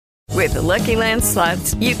With the Lucky Land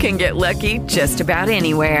Slots, you can get lucky just about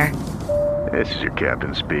anywhere. This is your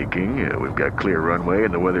captain speaking. We've got clear runway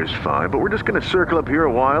and the weather's fine, but we're just going to circle up here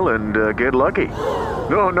a while and get lucky.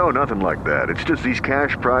 No, nothing like that. It's just these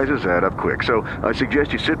cash prizes add up quick. So I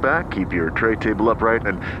suggest you sit back, keep your tray table upright,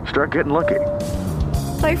 and start getting lucky.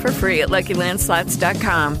 Play for free at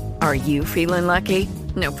LuckyLandSlots.com. Are you feeling lucky?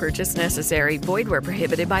 No purchase necessary. Void where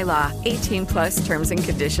prohibited by law. 18 plus terms and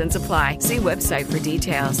conditions apply. See website for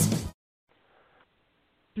details.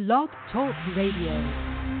 Blog Talk Radio.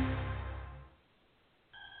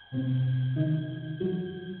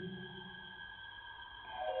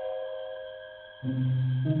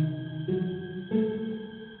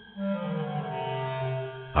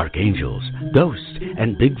 Archangels, ghosts,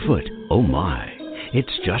 and Bigfoot, oh my. It's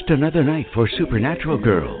just another night for Supernatural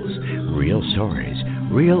Girls. Real stories,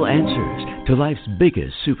 real answers to life's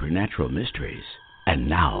biggest supernatural mysteries. And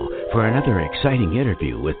now for another exciting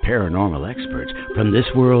interview with paranormal experts from this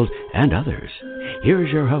world and others.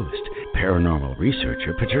 Here's your host, paranormal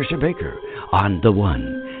researcher Patricia Baker, on the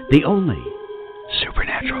one, the only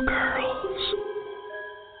Supernatural Girls.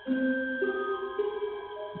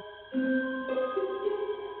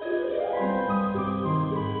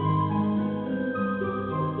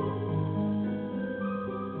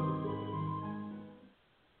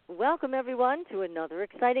 Welcome, everyone, to another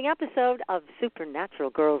exciting episode of Supernatural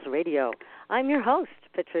Girls Radio. I'm your host,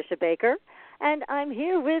 Patricia Baker, and I'm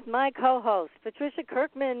here with my co-host, Patricia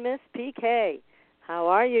Kirkman, Miss PK. How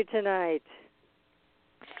are you tonight?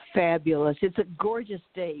 Fabulous. It's a gorgeous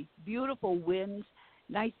day. Beautiful winds,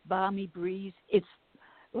 nice balmy breeze. It's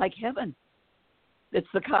like heaven. It's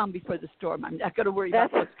the calm before the storm. I'm not going to worry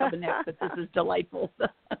about what's coming next, but this is delightful.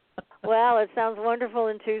 Well, it sounds wonderful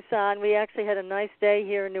in Tucson. We actually had a nice day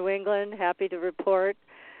here in New England. Happy to report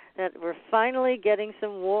that we're finally getting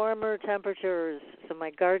some warmer temperatures. So my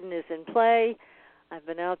garden is in play. I've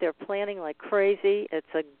been out there planting like crazy. It's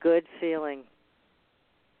a good feeling.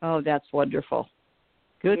 Oh, that's wonderful.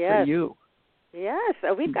 Good for you. Yes.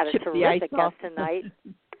 We've got a terrific guest tonight.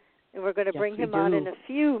 And we're going to bring him on in a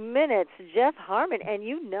few minutes, Jeff Harman. And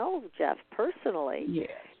you know Jeff personally. Yes.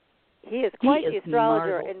 He is quite the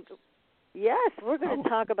astrologer. Marvelous. And yes, we're going to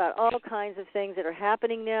talk about all kinds of things that are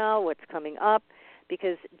happening now, what's coming up,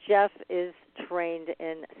 because Jeff is trained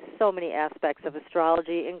in so many aspects of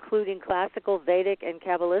astrology, including classical, Vedic, and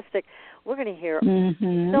Kabbalistic. We're going to hear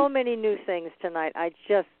so many new things tonight. I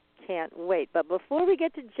just can't wait. But before we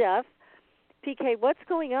get to Jeff, PK, what's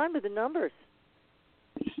going on with the numbers?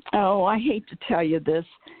 Oh, I hate to tell you this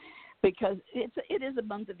because it is a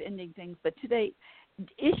month of ending things, but today,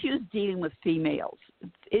 issues dealing with females,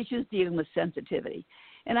 issues dealing with sensitivity.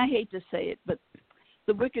 And I hate to say it, but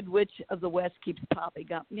the Wicked Witch of the West keeps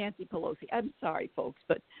popping up, Nancy Pelosi. I'm sorry, folks,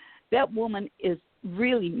 but that woman is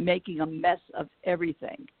really making a mess of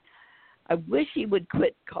everything. I wish she would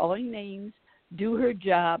quit calling names, do her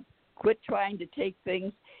job, quit trying to take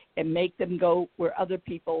things and make them go where other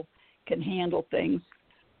people can handle things.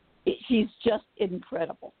 She's just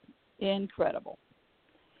incredible, incredible.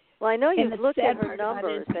 Well, I know you've looked at her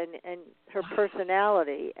numbers and her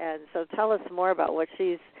personality, and so tell us more about what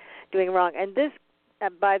she's doing wrong. And this,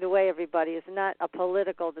 by the way, everybody, is not a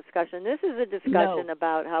political discussion. This is a discussion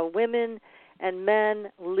about how women and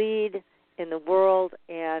men lead in the world,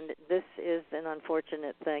 and this is an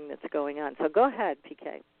unfortunate thing that's going on. So go ahead,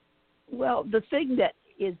 PK. Well, the thing that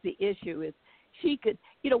is the issue is she could,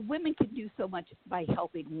 women can do so much by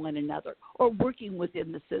helping one another or working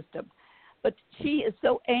within the system. But she is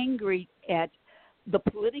so angry at the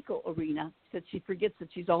political arena that she forgets that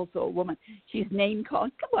she's also a woman. She's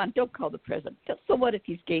name-calling. Come on, don't call the president. So what if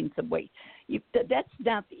he's gained some weight? That's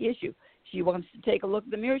not the issue. She wants to take a look in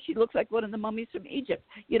the mirror. She looks like one of the mummies from Egypt.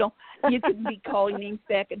 You can be calling names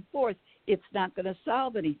back and forth. It's not going to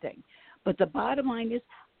solve anything. But the bottom line is,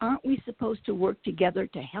 aren't we supposed to work together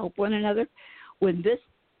to help one another? When this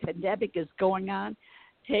pandemic is going on,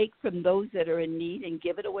 take from those that are in need and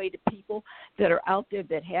give it away to people that are out there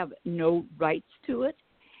that have no rights to it.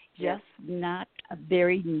 Just not a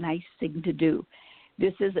very nice thing to do.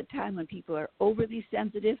 This is a time when people are overly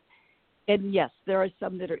sensitive. And yes, there are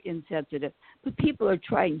some that are insensitive. But people are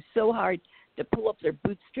trying so hard to pull up their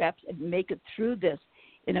bootstraps and make it through this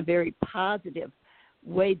in a very positive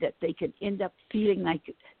way that they can end up feeling like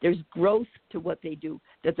there's growth to what they do,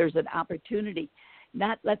 that there's an opportunity.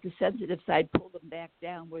 Not let the sensitive side pull them back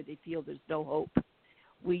down where they feel there's no hope.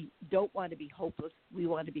 We don't want to be hopeless. We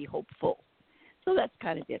want to be hopeful. So that's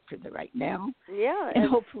kind of it for the right now. Yeah. And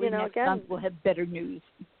hopefully next month we'll have better news.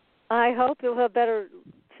 I hope you'll have better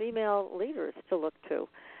female leaders to look to.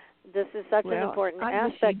 This is such an important aspect. I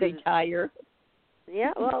wish she'd retire.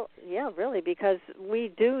 Yeah, well, yeah, really, because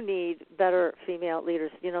we do need better female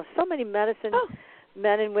leaders. You know, so many medicine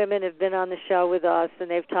men and women have been on the show with us, and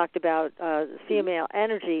they've talked about female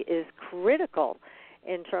energy is critical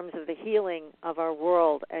in terms of the healing of our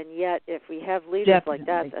world. And yet, if we have leaders like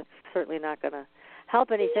that, that's certainly not going to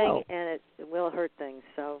help anything, and it will hurt things.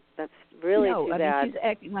 So that's really too bad. I mean, she's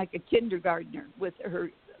acting like a kindergartner with her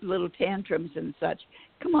little tantrums and such.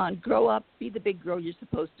 Come on, grow up, be the big girl you're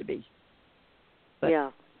supposed to be. But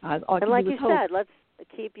and like you said, let's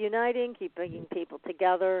keep uniting, keep bringing people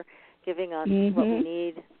together, giving us what we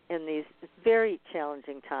need in these very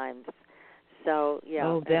challenging times. So,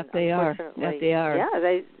 that they are.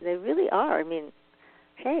 Yeah, they really are. I mean,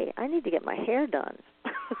 hey, I need to get my hair done.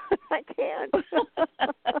 I can't.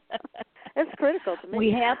 It's critical to me.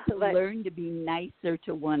 We have to learn to be nicer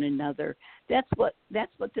to one another. That's what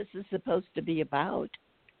this is supposed to be about.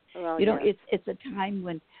 Well, you know, it's a time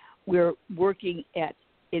when we're working at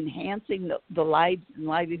enhancing the lives and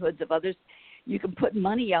livelihoods of others. You can put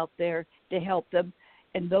money out there to help them,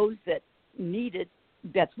 and those that need it,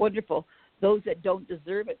 that's wonderful. Those that don't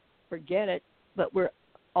deserve it, forget it. But we're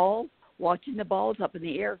all watching the balls up in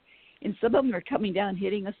the air, and some of them are coming down,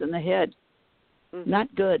 hitting us in the head.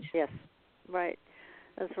 Not good. Yes, right.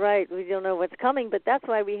 That's right. We don't know what's coming, but that's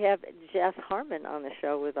why we have Jeff Harman on the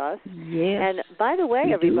show with us. Yes. And by the way,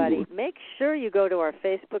 everybody, make sure you go to our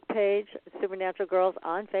Facebook page, Supernatural Girls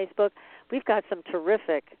on Facebook. We've got some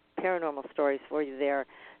terrific paranormal stories for you there.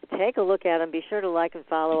 Take a look at them. Be sure to like and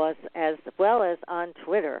follow us as well as on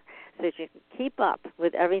Twitter so that you can keep up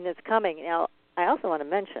with everything that's coming. Now, I also want to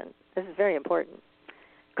mention, this is very important,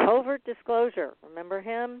 covert disclosure. Remember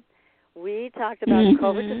him? We talked about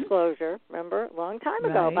covert disclosure, remember, a long time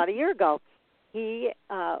ago, about a year ago. He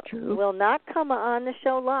will not come on the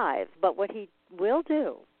show live, but what he will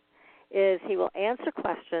do is he will answer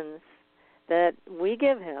questions that we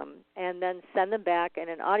give him and then send them back in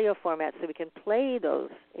an audio format so we can play those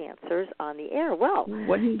answers on the air. Well,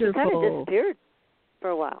 wonderful. He kind of disappeared for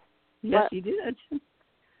a while. Yes, he did.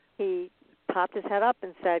 He popped his head up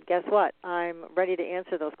and said, guess what? I'm ready to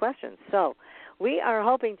answer those questions. So we are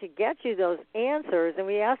hoping to get you those answers, and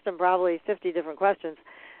we asked him probably 50 different questions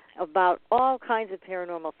about all kinds of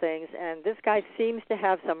paranormal things, and this guy seems to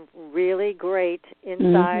have some really great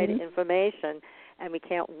inside information, and we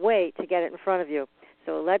can't wait to get it in front of you.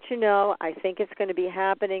 So we'll let you know. I think it's going to be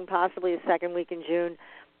happening possibly the second week in June.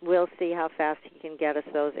 We'll see how fast he can get us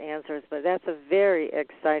those answers, but that's a very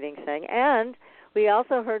exciting thing. And we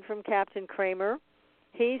also heard from Captain Kramer.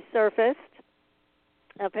 He surfaced.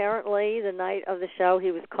 Apparently, the night of the show,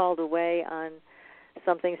 he was called away on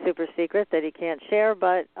something super secret that he can't share,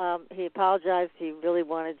 but he apologized. He really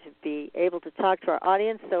wanted to be able to talk to our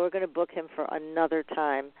audience, so we're going to book him for another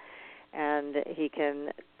time, and he can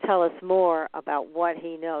tell us more about what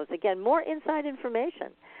he knows. Again, more inside information.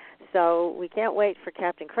 So we can't wait for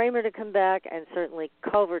Captain Kramer to come back, and certainly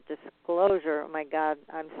covert disclosure. Oh, my God,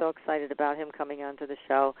 I'm so excited about him coming onto the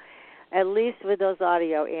show, at least with those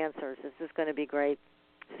audio answers. This is going to be great.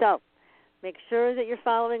 So make sure that you're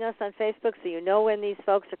following us on Facebook so you know when these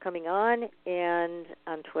folks are coming on, and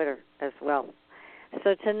on Twitter as well.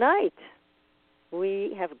 So tonight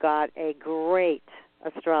we have got a great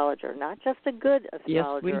astrologer, not just a good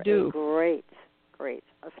astrologer, yes, we do. A great, great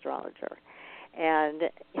astrologer. And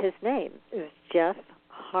his name is Jeff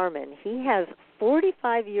Harman. He has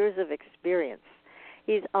 45 years of experience.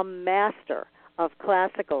 He's a master of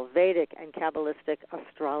classical, Vedic, and Kabbalistic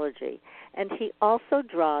astrology. And he also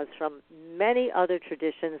draws from many other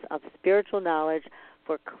traditions of spiritual knowledge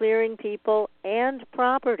for clearing people and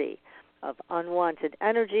property of unwanted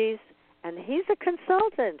energies. And he's a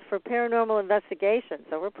consultant for paranormal investigation,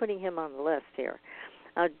 so we're putting him on the list here.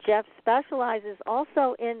 Jeff specializes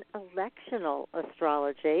also in electional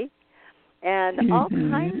astrology and all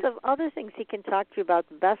kinds of other things. He can talk to you about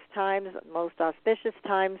the best times, most auspicious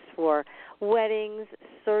times for weddings,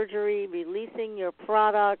 surgery, releasing your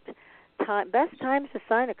product, best times to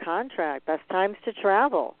sign a contract, best times to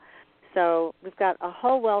travel. So we've got a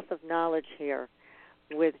whole wealth of knowledge here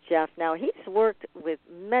with Jeff. Now, he's worked with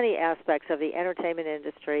many aspects of the entertainment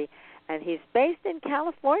industry, and he's based in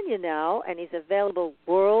California now, and he's available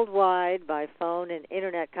worldwide by phone and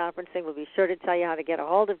Internet conferencing. We'll be sure to tell you how to get a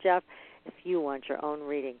hold of Jeff if you want your own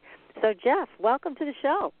reading. So, Jeff, welcome to the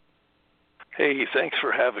show. Hey, thanks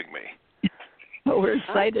for having me. Oh, we're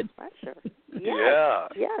excited. Pleasure. Yeah.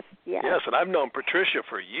 Yes, and I've known Patricia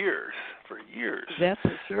for years. That's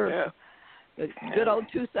for sure. Yeah. The good old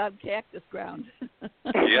Tucson cactus ground.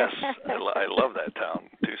 Yes, I love that town,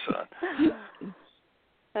 Tucson.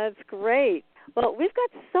 That's great. Well, we've got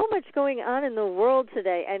so much going on in the world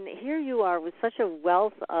today, and here you are with such a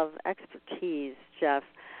wealth of expertise, Jeff.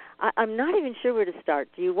 I'm not even sure where to start.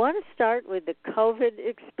 Do you want to start with the COVID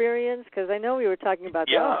experience? Because I know we were talking about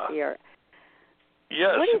that here.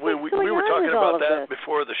 Yes, we were talking about that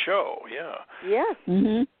before the show, Yes.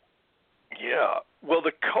 Mm-hmm. Yeah. Well,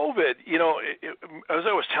 the COVID, as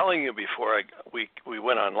I was telling you before we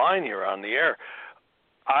went online here on the air,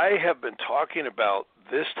 I have been talking about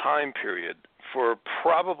this time period for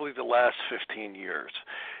probably the last 15 years.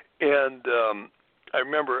 And I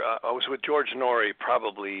remember I was with George Norrie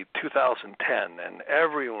probably 2010, and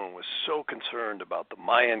everyone was so concerned about the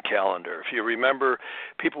Mayan calendar. If you remember,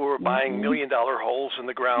 people were buying $1 million holes in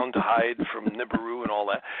the ground to hide from Nibiru and all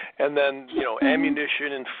that, and then,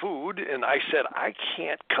 ammunition and food. And I said, I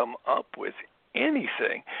can't come up with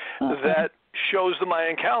anything that shows the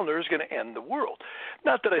Mayan calendar is going to end the world.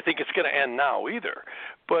 Not that I think it's going to end now either,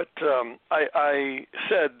 but I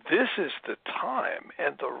said this is the time,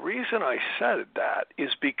 and the reason I said that is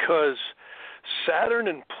because Saturn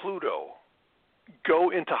and Pluto go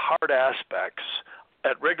into hard aspects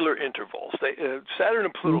at regular intervals. Saturn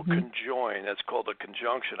and Pluto conjoin. That's called a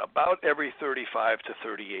conjunction, about every 35 to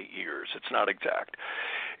 38 years. It's not exact.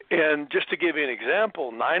 And just to give you an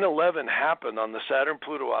example, 9/11 happened on the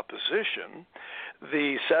Saturn-Pluto opposition.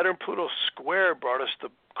 The Saturn-Pluto square brought us the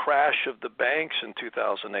crash of the banks in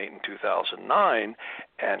 2008 and 2009.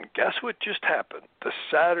 And guess what just happened? The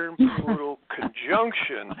Saturn-Pluto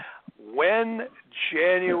conjunction, when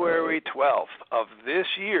January 12th of this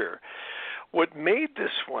year. What made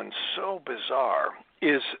this one so bizarre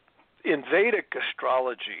is in Vedic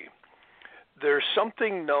astrology, there's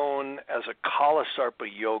something known as a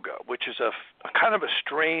Kabbalistic yoga, which is a kind of a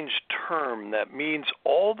strange term that means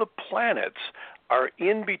all the planets are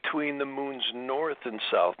in between the moon's north and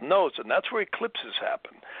south nodes, and that's where eclipses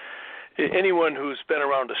happen. Anyone who's been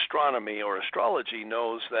around astronomy or astrology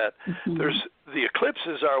knows that the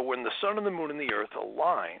eclipses are when the sun and the moon and the earth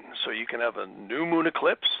align. So you can have a new moon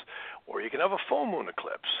eclipse or you can have a full moon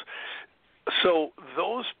eclipse. So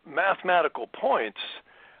those mathematical points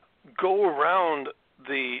go around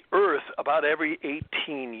the earth about every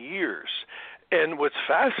 18 years. And what's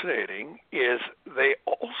fascinating is they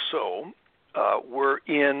also were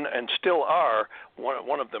in, and still are,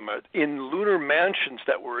 one of them, in lunar mansions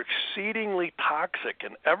that were exceedingly toxic.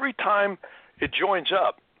 And every time it joins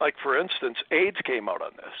up, like for instance, AIDS came out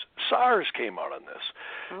on this, SARS came out on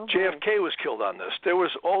this, JFK was killed on this. There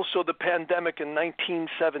was also the pandemic in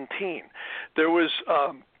 1917. There was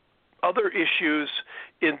other issues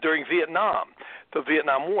during Vietnam, the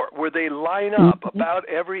Vietnam War, where they line up about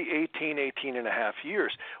every 18 and a half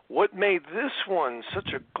years. What made this one such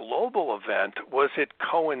a global event was it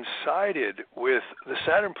coincided with the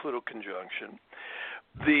Saturn-Pluto conjunction.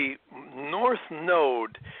 The North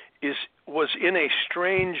Node was in a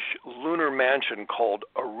strange lunar mansion called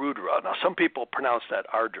Arudra. Now, some people pronounce that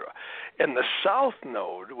Ardra. And the South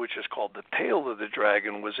Node, which is called the tail of the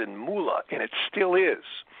dragon, was in Mula, and it still is.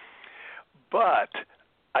 But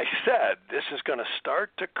I said this is going to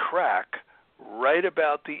start to crack right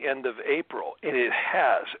about the end of April, and it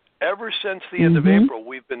has. Ever since the end of April,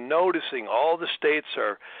 we've been noticing all the states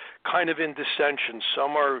are kind of in dissension.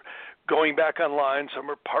 Some are going back online,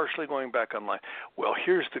 some are partially going back online. Well,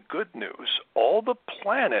 here's the good news. All the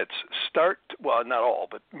planets start, well, not all,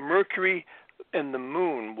 but Mercury and the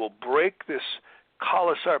Moon will break this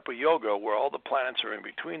Kabbalistic yoga where all the planets are in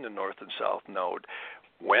between the North and South Node.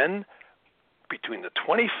 When? Between the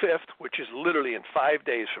 25th, which is literally in 5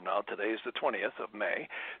 days from now. Today is the 20th of May.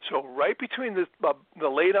 So right between the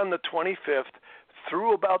late on the 25th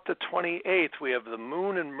through about the 28th, we have the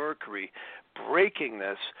Moon and Mercury breaking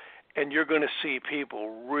this, and you're going to see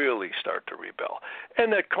people really start to rebel.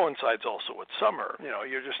 And that coincides also with summer.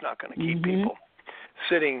 You're just not going to keep people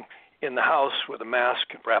sitting in the house with a mask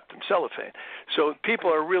wrapped in cellophane. So people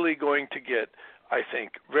are really going to get, I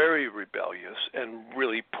think, very rebellious and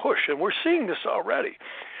really push. And we're seeing this already.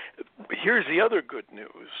 Here's the other good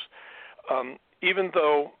news. Even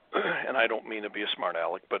though, and I don't mean to be a smart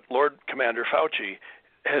aleck, but Lord Commander Fauci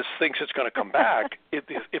thinks it's going to come back, if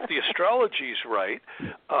the astrology is right,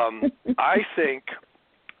 I think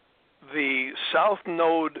the South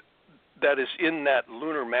Node that is in that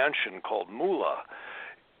lunar mansion called Mula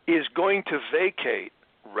is going to vacate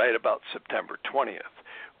right about September 20th.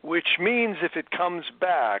 Which means if it comes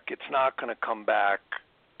back, it's not going to come back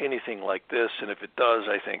anything like this. And if it does,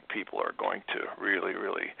 I think people are going to really,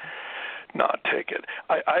 really not take it.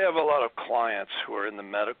 I have a lot of clients who are in the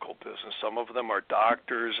medical business. Some of them are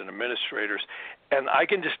doctors and administrators. And I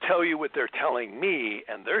can just tell you what they're telling me.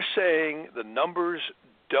 And they're saying the numbers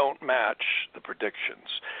don't match the predictions.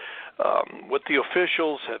 What the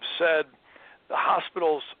officials have said, the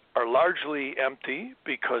hospitals are largely empty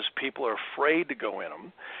because people are afraid to go in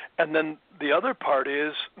them. And then the other part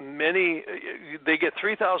is they get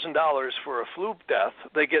 $3,000 for a flu death.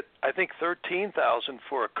 They get, I think, $13,000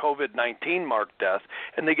 for a COVID-19 marked death,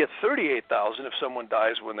 and they get $38,000 if someone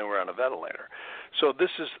dies when they were on a ventilator. So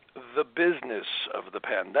this is the business of the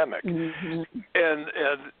pandemic. Mm-hmm. And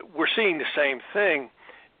we're seeing the same thing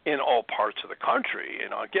in all parts of the country.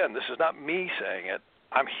 Again, this is not me saying it.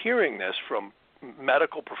 I'm hearing this from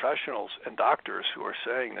medical professionals and doctors who are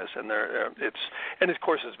saying this, and of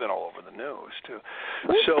course it's been all over the news too.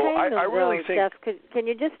 I really think. Jeff, can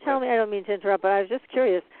you just tell me? I don't mean to interrupt, but I was just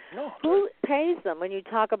curious. No, who pays them when you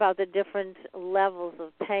talk about the different levels of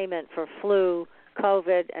payment for flu,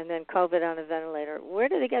 COVID, and then COVID on a ventilator? Where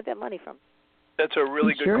do they get that money from? That's a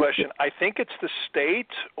really good question. I think it's the state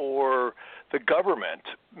or the government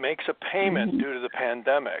makes a payment due to the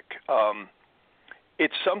pandemic.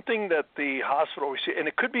 It's something that the hospital receives, and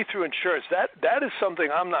it could be through insurance. That is something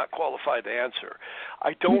I'm not qualified to answer.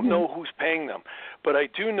 I don't know who's paying them, but I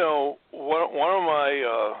do know one of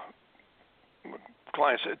my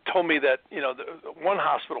clients told me that one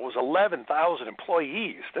hospital was 11,000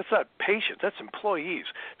 employees. That's not patients, that's employees.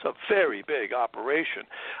 It's a very big operation.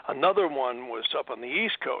 Another one was up on the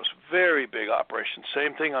East Coast, very big operation.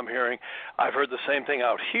 Same thing I'm hearing. I've heard the same thing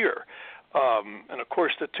out here. And of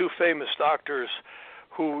course, the two famous doctors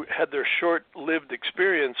who had their short-lived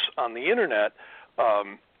experience on the internet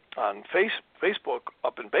on Facebook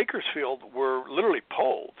up in Bakersfield were literally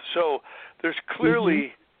polled. So there's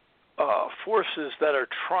clearly forces that are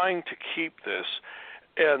trying to keep this.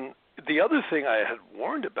 And the other thing I had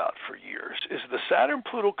warned about for years is the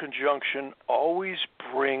Saturn-Pluto conjunction always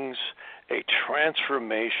brings a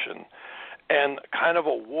transformation and kind of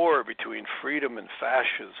a war between freedom and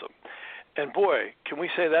fascism. And boy, can we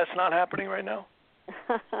say that's not happening right now?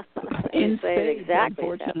 In space, exactly.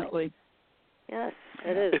 Unfortunately, yes,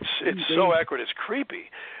 it is. It's so accurate. It's creepy.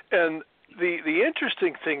 And the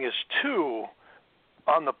interesting thing is too,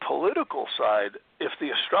 on the political side, if the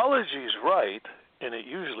astrology is right, and it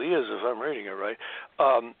usually is, if I'm reading it right,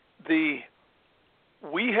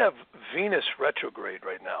 we have Venus retrograde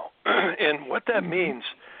right now, and what that means.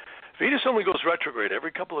 Venus only goes retrograde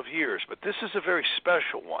every couple of years, but this is a very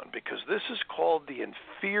special one because this is called the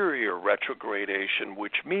inferior retrogradation,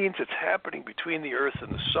 which means it's happening between the Earth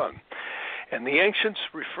and the Sun. And the ancients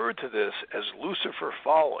referred to this as Lucifer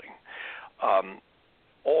falling,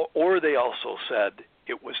 or they also said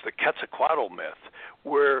it was the Quetzalcoatl myth,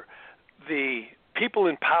 where the people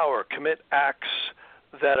in power commit acts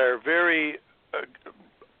that are very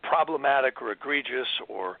problematic or egregious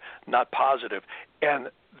or not positive, and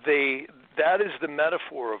that is the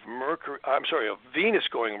metaphor of Venus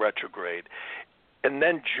going retrograde and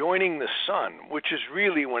then joining the Sun, which is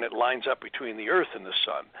really when it lines up between the Earth and the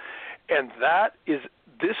Sun. And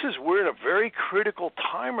we're in a very critical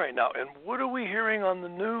time right now. And what are we hearing on the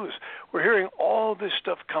news? We're hearing all this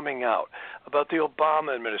stuff coming out about the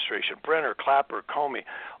Obama administration, Brenner, Clapper, Comey,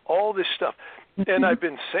 all this stuff. And I've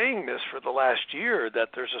been saying this for the last year, that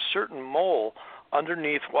there's a certain mole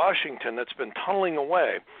underneath Washington that's been tunneling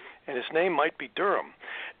away, and his name might be Durham.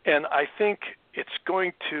 And I think it's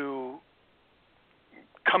going to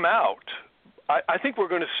come out. I think we're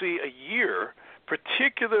going to see a year,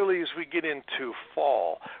 particularly as we get into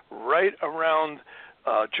fall, right around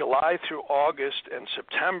July through August and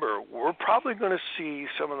September, we're probably going to see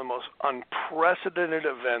some of the most unprecedented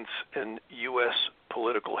events in U.S.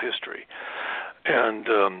 political history.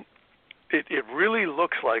 And it really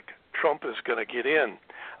looks like Trump is going to get in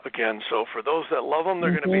again. So for those that love him,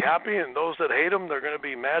 they're going to be happy, and those that hate him, they're going to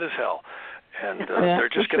be mad as hell. And they're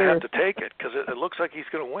just going to have to take it because it looks like he's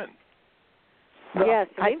going to win. Well, yes,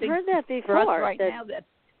 I've heard that before. For us right now, I've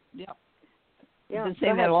been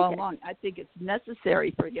saying that all along. I think it's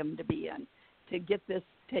necessary for him to be in to get this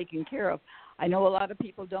taken care of. I know a lot of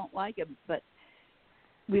people don't like him, but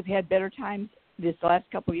we've had better times this last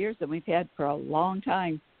couple of years than we've had for a long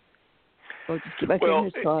time. So just keep my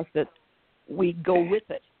fingers crossed that we go with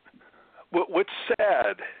it. What's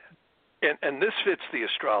sad, and this fits the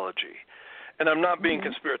astrology, and I'm not being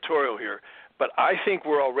conspiratorial here, but I think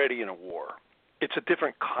we're already in a war. It's a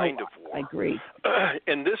different kind of war. I agree.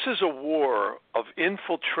 And this is a war of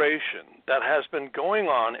infiltration that has been going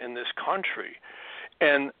on in this country.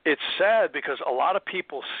 And it's sad because a lot of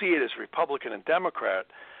people see it as Republican and Democrat.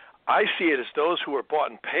 I see it as those who are bought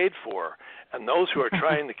and paid for and those who are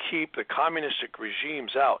trying to keep the communistic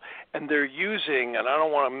regimes out. And they're using, and I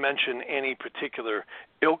don't want to mention any particular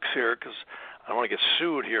ilks here because I don't want to get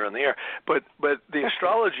sued here on the air, but the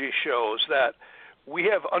astrology shows that we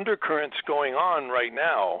have undercurrents going on right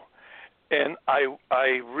now, and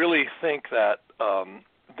I really think that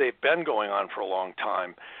they've been going on for a long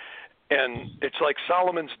time. And it's like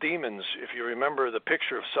Solomon's demons. If you remember the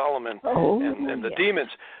picture of Solomon and the demons,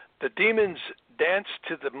 the demons dance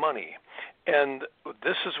to the money. And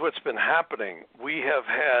this is what's been happening. We have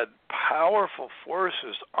had powerful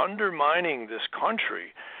forces undermining this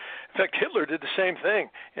country. In fact, Hitler did the same thing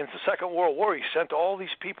in the Second World War. He sent all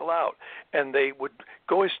these people out, and they would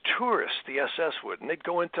go as tourists, the SS would, and they'd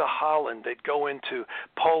go into Holland, they'd go into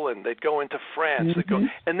Poland, they'd go into France,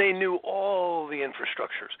 and they knew all the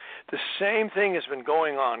infrastructures. The same thing has been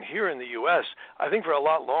going on here in the U.S., I think for a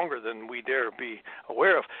lot longer than we dare be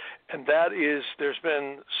aware of, and that is there's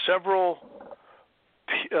been several,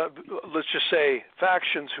 let's just say,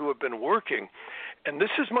 factions who have been working, and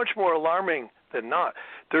this is much more alarming than not.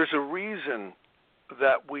 There's a reason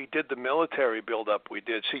that we did the military buildup we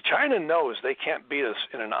did. See, China knows they can't beat us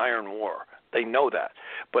in an iron war. They know that.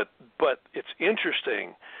 But it's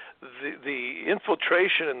interesting, the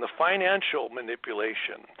infiltration and the financial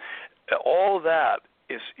manipulation, all that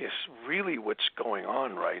is really what's going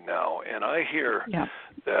on right now. And I hear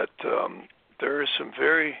that there is some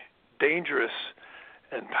very dangerous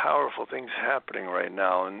and powerful things happening right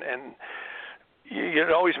now. And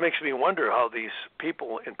it always makes me wonder how these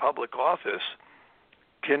people in public office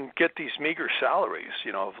can get these meager salaries,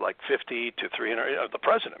 of like $50 to $300. The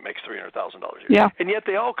president makes $300,000 a year, and yet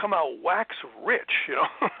they all come out wax rich.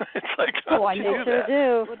 It's like, I know they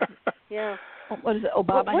do. Yeah. What is it?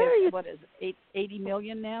 Obama has, what is it, 80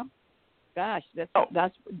 million now? Gosh, that's a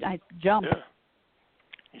nice jump. Yeah.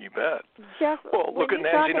 You bet. Jeff, well, look at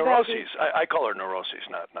Nancy Neuroses. I call her Neuroses,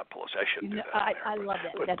 not Pelosi. I shouldn't do that. I love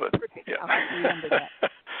that. That's perfect. Yeah. I'll remember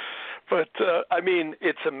that. But,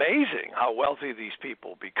 it's amazing how wealthy these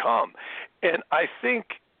people become. And I think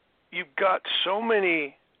you've got so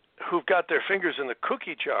many who've got their fingers in the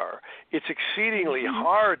cookie jar. It's exceedingly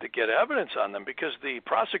hard to get evidence on them because the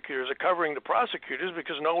prosecutors are covering the prosecutors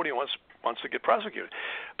because nobody wants to get prosecuted.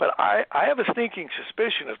 But I have a sneaking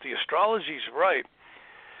suspicion if the astrology's right,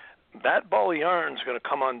 that ball of yarn is going to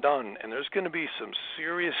come undone, and there's going to be some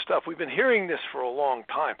serious stuff. We've been hearing this for a long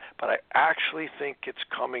time, but I actually think it's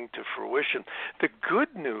coming to fruition. The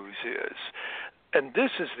good news is, and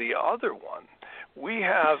this is the other one, we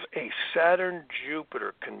have a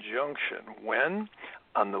Saturn-Jupiter conjunction. When?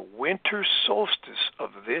 On the winter solstice of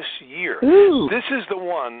this year. Ooh. This is the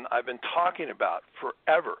one I've been talking about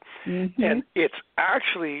forever. And it's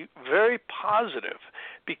actually very positive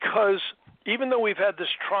because even though we've had this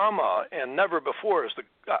trauma and never before,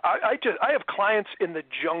 I have clients in the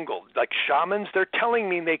jungle, like shamans. They're telling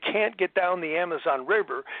me they can't get down the Amazon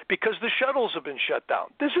River because the shuttles have been shut down.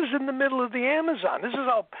 This is in the middle of the Amazon. This is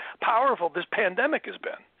how powerful this pandemic has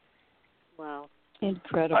been. Wow.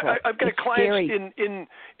 Incredible. I've got clients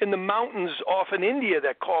in the mountains off in India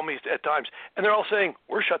that call me at times, and they're all saying,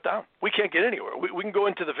 we're shut down. We can't get anywhere. We can go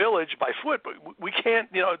into the village by foot, but we can't,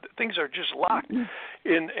 things are just locked.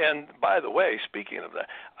 And by the way, speaking of that,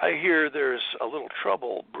 I hear there's a little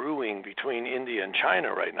trouble brewing between India and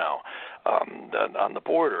China right now on the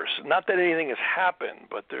borders. Not that anything has happened,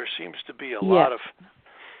 but there seems to be a lot of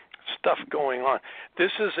stuff going on.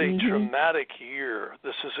 This is a dramatic year.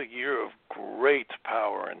 This is a year of great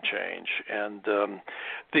power and change. And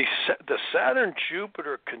the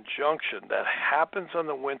Saturn-Jupiter conjunction that happens on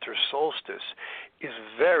the winter solstice is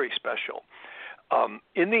very special.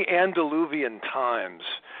 In the antediluvian times,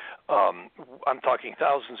 I'm talking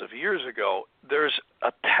thousands of years ago, there's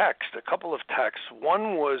a couple of texts.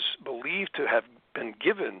 One was believed to have been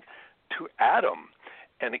given to Adam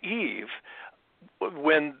and Eve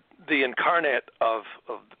when the incarnate of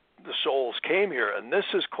the souls came here, and this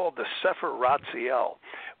is called the Sefer Ratziel,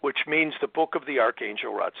 which means the book of the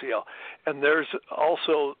Archangel Ratziel. And there's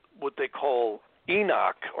also what they call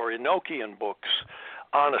Enoch or Enochian books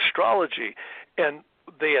on astrology, and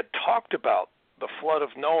they had talked about the flood of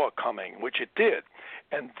Noah coming, which it did,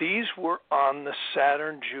 and these were on the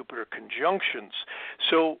Saturn-Jupiter conjunctions.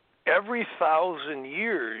 So every 1,000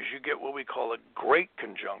 years you get what we call a great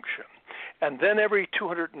conjunction. And then every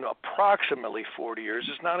 200 and approximately 40 years,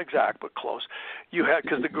 it's not exact but close, you have,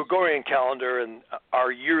 because the Gregorian calendar and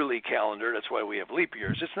our yearly calendar, that's why we have leap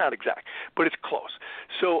years, it's not exact, but it's close.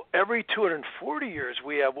 So every 240 years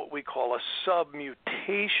we have what we call a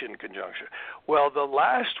submutation conjunction. Well, the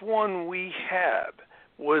last one we had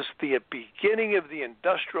was the beginning of the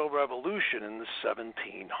Industrial Revolution in the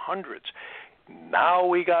 1700s. Now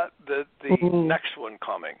we got the next one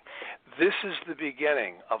coming. This is the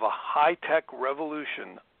beginning of a high-tech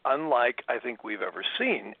revolution unlike I think we've ever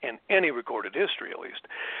seen in any recorded history, at least.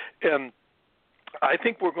 And I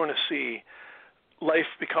think we're going to see life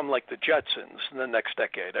become like the Jetsons in the next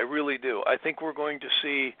decade. I really do. I think we're going to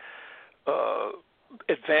see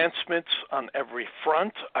advancements on every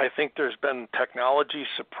front. I think there's been technology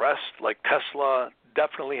suppressed, like Tesla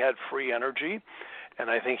definitely had free energy, and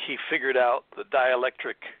I think he figured out the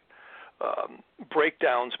dielectric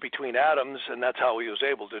breakdowns between atoms, and that's how he was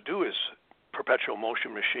able to do his perpetual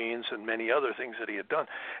motion machines and many other things that he had done.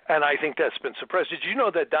 And I think that's been suppressed. Did you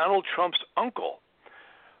know that Donald Trump's uncle,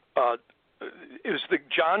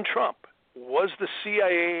 John Trump, was the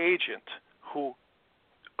CIA agent who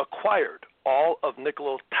acquired all of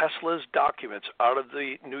Nikola Tesla's documents out of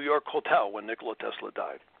the New York hotel when Nikola Tesla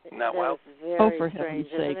died? Isn't that wild? Very for strange,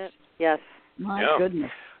 heaven's isn't it? sakes. Yes. My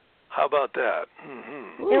goodness. How about that?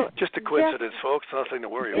 Mm-hmm. Just a coincidence, folks. Nothing to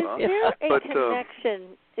worry about. Is there a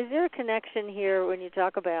connection? Is there a connection here when you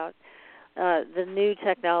talk about the new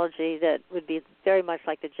technology that would be very much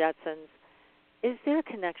like the Jetsons? Is there a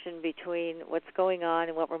connection between what's going on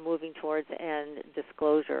and what we're moving towards and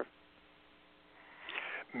disclosure?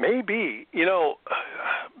 Maybe.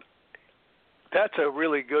 That's a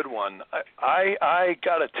really good one. I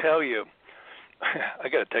got to tell you,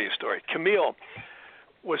 a story. Camille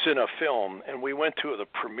was in a film, and we went to the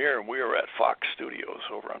premiere, and we were at Fox Studios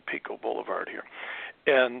over on Pico Boulevard here.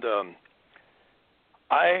 And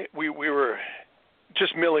we were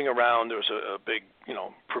just milling around. There was a big,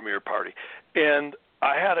 premiere party. And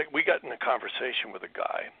we got in a conversation with a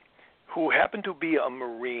guy who happened to be a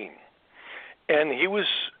Marine. And he was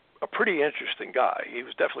a pretty interesting guy. He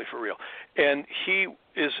was definitely for real. And he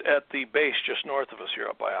is at the base just north of us here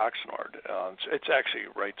up by Oxnard. It's actually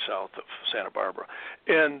right south of Santa Barbara.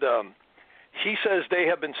 And he says they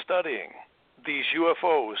have been studying these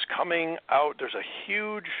UFOs coming out. There's a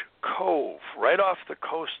huge cove right off the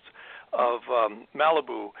coast of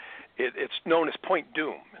Malibu. It's known as Point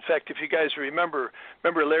Doom. In fact, if you guys remember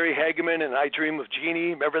Larry Hageman and I Dream of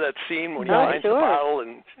Jeannie? Remember that scene when he finds the bottle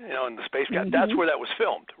and in the space cat? That's where that was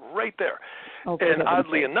filmed, right there. And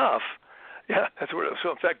oddly enough, that's where it was. So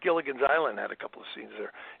in fact, Gilligan's Island had a couple of scenes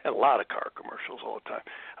there, and a lot of car commercials all the time.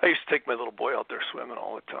 I used to take my little boy out there swimming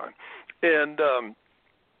all the time, and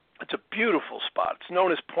it's a beautiful spot. It's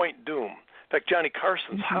known as Point Doom. In fact, Johnny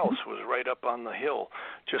Carson's house was right up on the hill,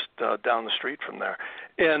 just down the street from there.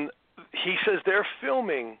 And he says they're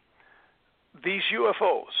filming these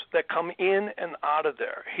UFOs that come in and out of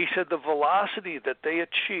there. He said the velocity that they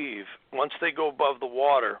achieve once they go above the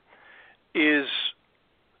water is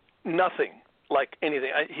nothing like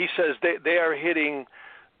anything. He says they are hitting,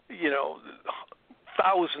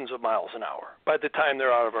 thousands of miles an hour by the time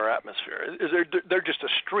they're out of our atmosphere. They're just a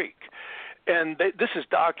streak. And this is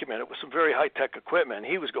documented with some very high-tech equipment.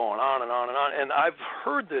 He was going on and on and on. And I've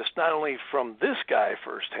heard this not only from this guy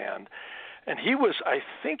firsthand, and I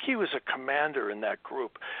think he was a commander in that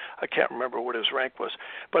group. I can't remember what his rank was.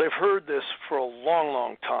 But I've heard this for a long,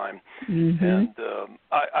 long time. Mm-hmm. And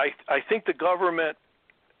I think the government,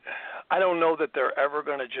 I don't know that they're ever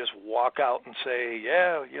going to just walk out and say,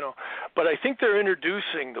 but I think they're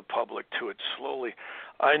introducing the public to it slowly.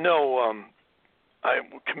 I know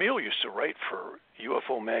Camille used to write for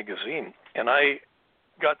UFO Magazine, and I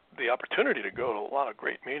got the opportunity to go to a lot of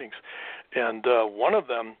great meetings. And one of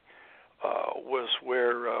them was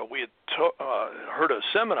where we had heard a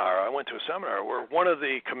seminar. I went to a seminar where one of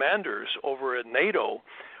the commanders over at NATO,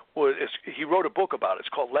 he wrote a book about it. It's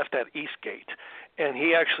called Left at Eastgate. And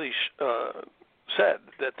he actually said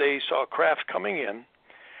that they saw craft coming in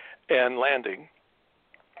and landing,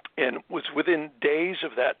 and was within days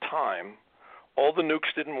of that time, all the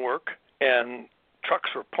nukes didn't work, and trucks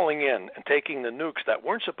were pulling in and taking the nukes that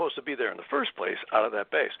weren't supposed to be there in the first place out of that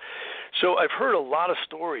base. So I've heard a lot of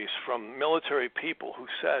stories from military people who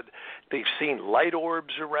said they've seen light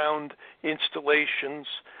orbs around installations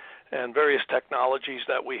and various technologies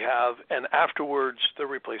that we have, and afterwards they're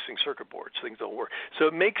replacing circuit boards. Things don't work. So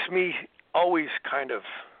it makes me always kind of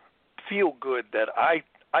feel good that I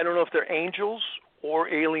don't know if they're angels or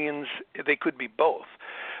aliens. They could be both.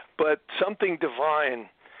 But something divine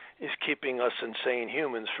is keeping us insane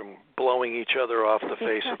humans from blowing each other off the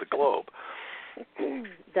face of the globe.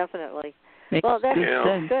 Definitely. Well, that's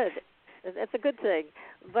good. That's a good thing.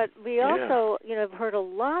 But we also, have heard a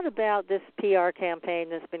lot about this PR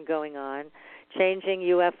campaign that's been going on, changing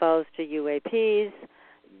UFOs to UAPs.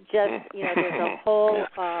 Just, there's a whole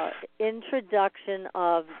introduction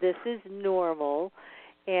of this is normal,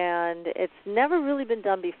 and it's never really been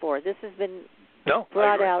done before. This has been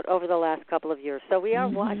brought out over the last couple of years. So we are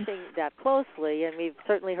watching that closely, and we've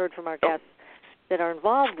certainly heard from our guests that are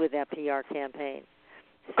involved with that PR campaign.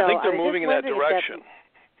 So I think they're moving in that direction.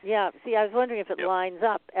 See, I was wondering if it lines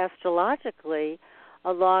up astrologically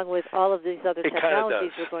along with all of these other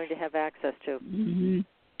technologies we're going to have access to. Mm-hmm.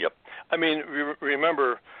 Yep. I mean,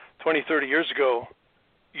 remember 20, 30 years ago,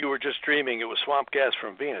 you were just dreaming it was swamp gas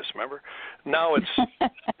from Venus, remember? Now it's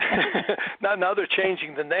now they're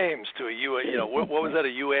changing the names to a UA, what was that, a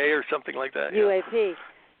UA or something like that? UAP.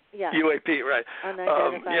 Yeah. UAP, right.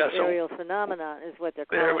 Unidentified aerial phenomena is what they're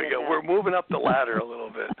calling it. There we go. Now. We're moving up the ladder a little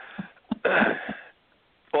bit.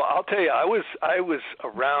 Well, I'll tell you, I was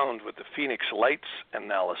around with the Phoenix Lights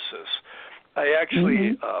analysis. I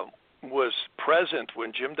actually was present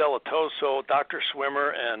when Jim Delatoso, Dr.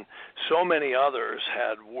 Swimmer, and so many others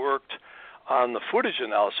had worked on the footage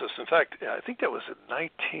analysis. In fact, I think that was in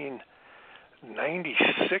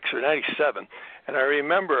 1996 or 97. And I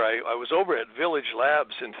remember I was over at Village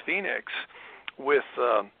Labs in Phoenix with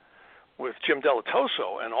Jim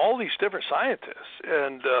Delatoso and all these different scientists.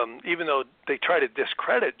 And even though they try to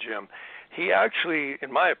discredit Jim, he actually,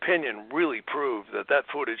 in my opinion, really proved that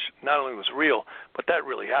footage not only was real, but that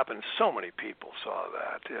really happened. So many people saw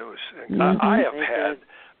that. It was.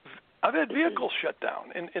 I've had vehicles shut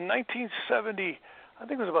down. In 1970, I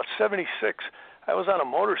think it was about 76, I was on a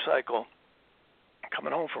motorcycle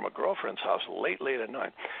coming home from a girlfriend's house late at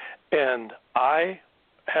night, and I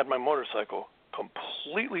had my motorcycle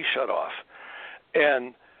completely shut off,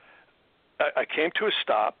 and I came to a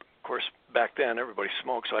stop. Of course, back then everybody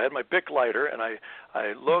smoked, so I had my Bic lighter, and I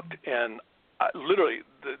looked, and literally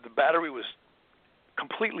the battery was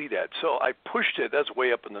completely dead. So I pushed it. That's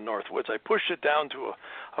way up in the North Woods. I pushed it down to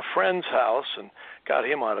a friend's house and got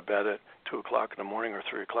him out of bed at 2 o'clock in the morning or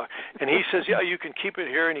 3 o'clock. And he says, yeah, you can keep it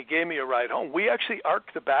here, and he gave me a ride home. We actually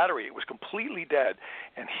arced the battery. It was completely dead,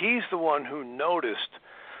 and he's the one who noticed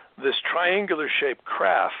this triangular-shaped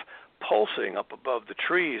craft pulsing up above the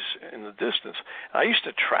trees in the distance. I used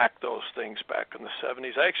to track those things back in the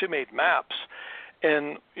 70s. I actually made maps,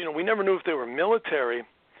 and we never knew if they were military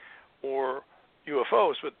or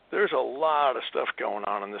UFOs, but there's a lot of stuff going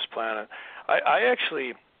on this planet. I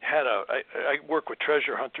actually I work with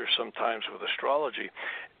treasure hunters sometimes with astrology,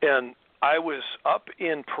 and I was up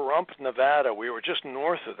in Pahrump, Nevada. We were just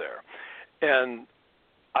north of there, and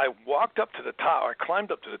I walked up to the top. I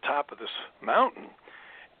climbed up to the top of this mountain,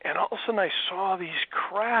 and all of a sudden I saw these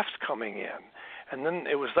crafts coming in, and then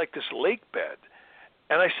it was like this lake bed.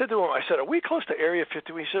 And I said to him, are we close to Area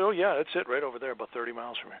 51? He said, oh, yeah, that's it, right over there, about 30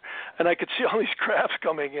 miles from here. And I could see all these crafts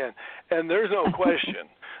coming in, and there's no question.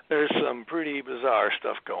 There's some pretty bizarre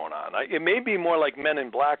stuff going on. It may be more like Men in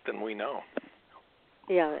Black than we know.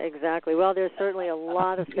 Yeah, exactly. Well, there's certainly a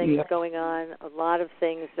lot of things going on, a lot of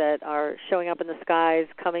things that are showing up in the skies,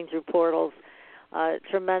 coming through portals,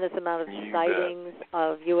 tremendous amount of sightings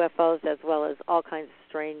of UFOs as well as all kinds of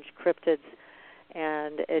strange cryptids.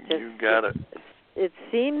 And it just... You got it. It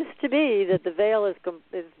seems to be that the veil is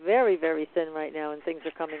very, very thin right now, and things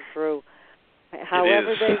are coming through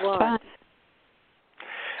however they want.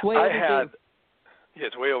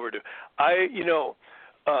 It's way overdue.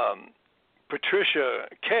 Patricia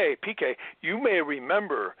PK, you may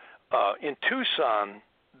remember in Tucson,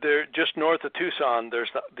 there just north of Tucson,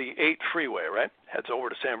 there's the 8 freeway, right? Heads over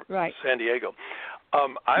to San Diego.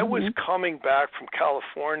 I was coming back from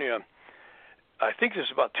California. I think this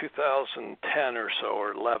is about 2010 or so,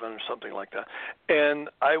 or 11 or something like that. And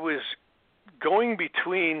I was going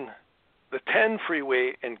between the 10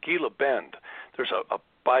 freeway and Gila Bend. There's a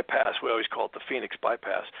bypass. We always call it the Phoenix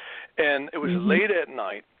bypass. And it was late at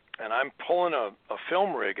night, and I'm pulling a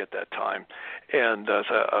film rig at that time, and it's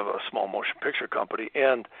a small motion picture company.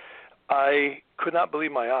 And I could not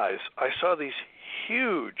believe my eyes. I saw these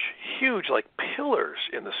huge, like pillars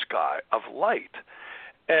in the sky of light.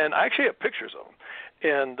 And I actually have pictures of them.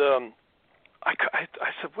 And I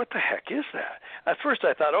said, what the heck is that? At first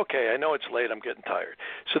I thought, okay, I know it's late, I'm getting tired.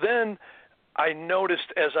 So then I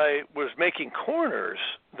noticed as I was making corners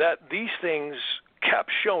that these things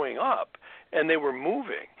kept showing up, and they were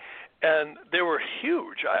moving. And they were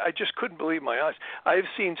huge. I just couldn't believe my eyes. I've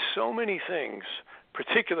seen so many things,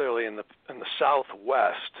 particularly in the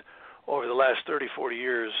Southwest, over the last 30, 40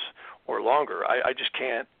 years or longer. I just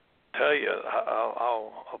can't tell you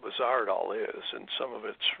how bizarre it all is, and some of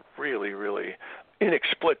it's really, really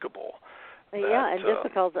inexplicable. And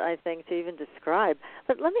difficult, I think, to even describe.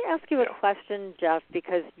 But let me ask you a question, Jeff,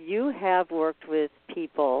 because you have worked with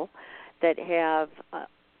people that have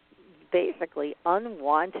basically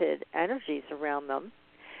unwanted energies around them,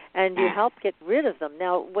 and you help get rid of them.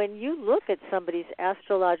 Now, when you look at somebody's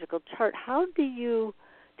astrological chart, how do you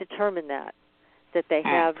determine that they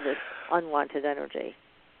have this unwanted energy?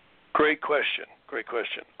 Great question.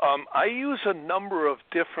 I use a number of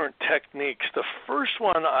different techniques. The first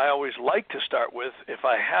one I always like to start with, if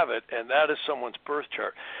I have it, and that is someone's birth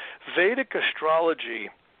chart. Vedic astrology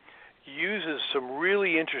uses some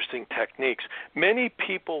really interesting techniques. Many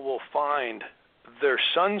people will find their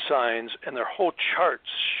sun signs and their whole chart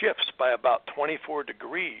shifts by about 24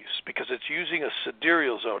 degrees because it's using a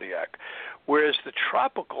sidereal zodiac, whereas the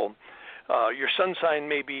tropical, your sun sign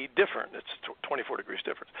may be different. It's 24 degrees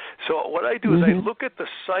difference. So what I do is I look at the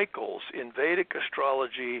cycles in Vedic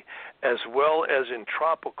astrology as well as in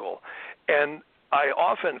tropical, and I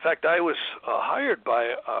often, in fact, I was hired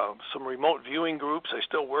by some remote viewing groups. I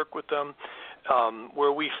still work with them,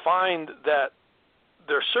 where we find that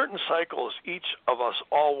there are certain cycles each of us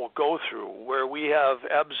all will go through where we have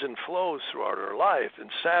ebbs and flows throughout our life, and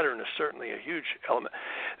Saturn is certainly a huge element.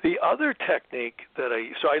 The other technique that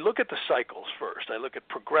I look at the cycles first. I look at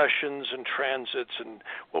progressions and transits and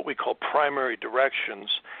what we call primary directions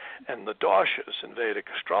and the doshas in Vedic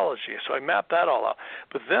astrology. So I map that all out.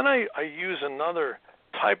 But then I use another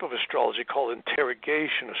type of astrology called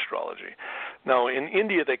interrogation astrology. Now, in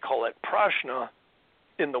India, they call it prashna.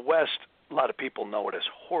 In the West, a lot of people know it as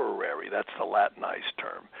horary. That's the Latinized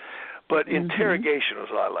term. But interrogation is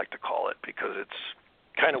what I like to call it because it's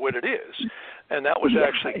kind of what it is. And that was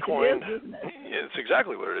actually coined. It's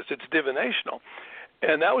exactly what it is. It's divinational.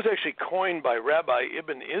 And that was actually coined by Rabbi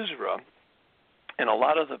Ibn Ezra. And a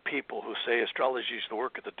lot of the people who say astrology is the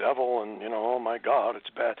work of the devil and, oh, my God, it's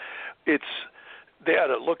bad, they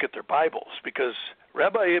ought to look at their Bibles because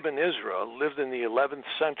Rabbi Ibn Ezra lived in the 11th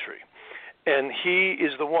century. And he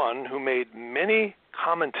is the one who made many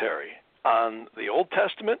commentary on the Old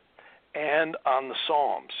Testament and on the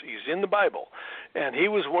Psalms. He's in the Bible. And he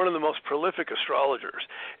was one of the most prolific astrologers.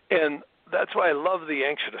 And that's why I love the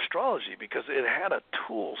ancient astrology, because it had a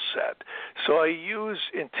tool set. So I use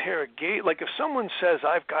interrogate. Like if someone says,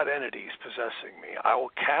 I've got entities possessing me, I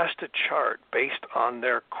will cast a chart based on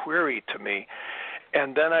their query to me,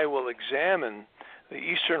 and then I will examine. The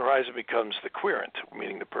eastern horizon becomes the querent,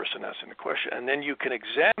 meaning the person asking the question. And then you can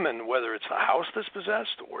examine whether it's the house that's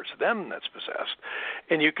possessed or it's them that's possessed.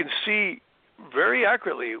 And you can see very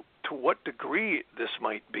accurately to what degree this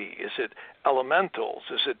might be. Is it elementals?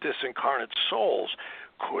 Is it disincarnate souls?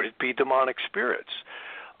 Could it be demonic spirits?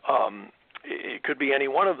 It could be any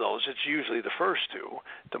one of those. It's usually the first two.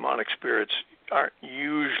 Demonic spirits aren't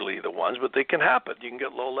usually the ones, but they can happen. You can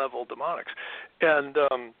get low-level demonics. And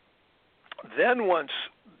then once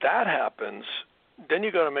that happens, then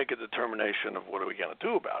you got to make a determination of what are we going to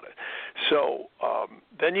do about it. So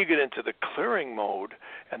then you get into the clearing mode,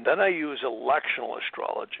 and then I use electional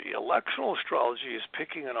astrology. Electional astrology is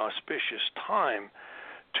picking an auspicious time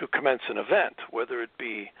to commence an event, whether it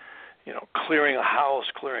be, clearing a house,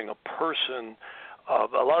 clearing a person.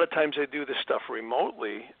 A lot of times I do this stuff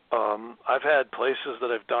remotely. I've had places that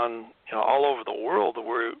I've done, all over the world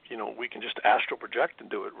where, we can just astral project and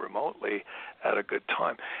do it remotely at a good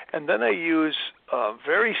time. And then I use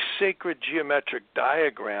very sacred geometric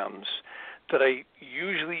diagrams that I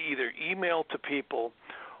usually either email to people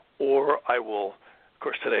or I will, of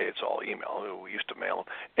course today it's all email, we used to mail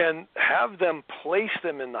them, and have them place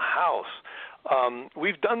them in the house.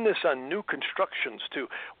 We've done this on new constructions too.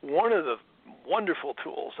 One of the wonderful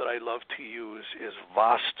tools that I love to use is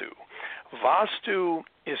Vastu. Vastu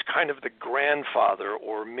is kind of the grandfather,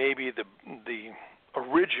 or maybe the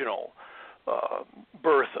original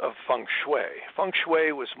birth of Feng Shui. Feng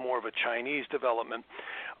Shui was more of a Chinese development.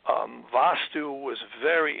 Vastu was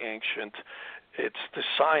very ancient. It's the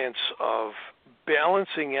science of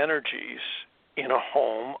balancing energies in a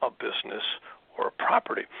home, a business, or a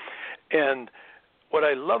property. And what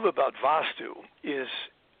I love about Vastu is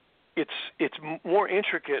it's more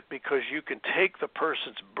intricate because you can take the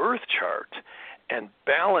person's birth chart and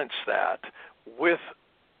balance that with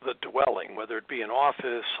the dwelling, whether it be an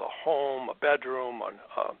office, a home, a bedroom,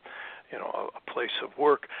 a place of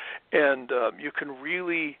work, and you can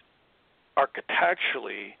really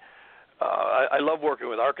architecturally. I love working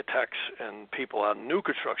with architects and people on new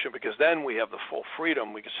construction because then we have the full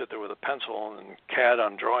freedom. We can sit there with a pencil and CAD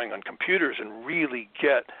on drawing on computers and really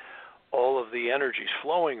get all of the energies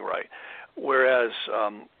flowing right. Whereas,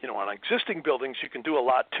 on existing buildings, you can do a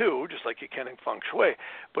lot too, just like you can in Feng Shui,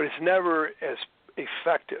 but it's never as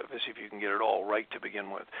effective as if you can get it all right to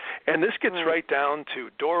begin with. And this gets right down to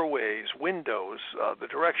doorways, windows, the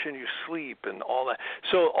direction you sleep, and all that.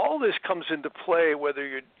 So all this comes into play whether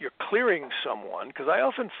you're clearing someone, because I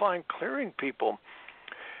often find clearing people,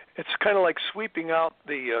 it's kind of like sweeping out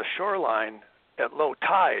the shoreline at low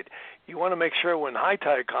tide. You want to make sure when high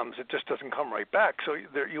tide comes, it just doesn't come right back. So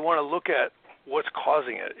you want to look at what's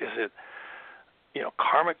causing it. Is it,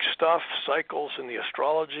 karmic stuff, cycles in the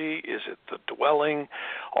astrology? Is it the dwelling?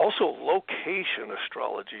 Also, location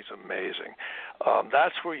astrology is amazing.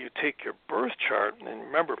 That's where you take your birth chart, and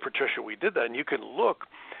remember, Patricia, we did that, and you can look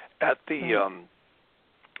at the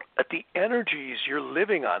energies you're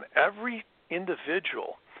living on. Every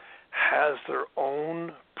individual has their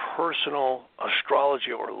own personal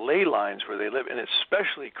astrology or ley lines where they live, and it's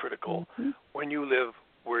especially critical when you live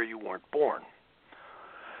where you weren't born.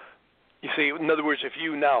 You see, in other words, if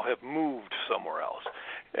you now have moved somewhere else,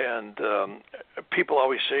 and people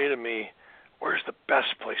always say to me, where's the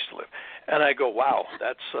best place to live? And I go, wow,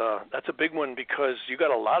 that's a big one, because you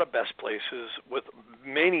got a lot of best places with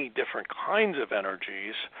many different kinds of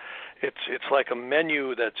energies. It's like a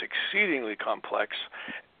menu that's exceedingly complex,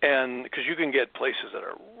 and because you can get places that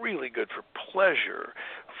are really good for pleasure,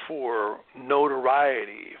 for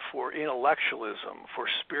notoriety, for intellectualism, for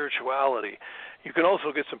spirituality. You can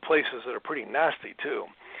also get some places that are pretty nasty too,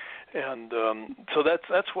 and so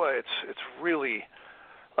that's why it's really,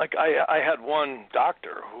 like I had one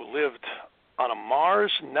doctor who lived on a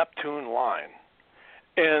Mars-Neptune line,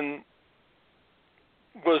 and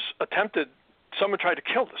someone tried to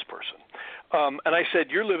kill this person, and I said,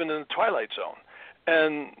 you're living in the Twilight Zone.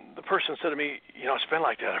 And the person said to me, it's been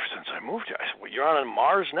like that ever since I moved here. I said, well, you're on a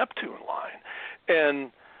Mars-Neptune line.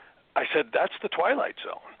 And I said, that's the Twilight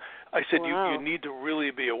Zone. I said, wow. you need to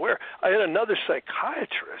really be aware. I had another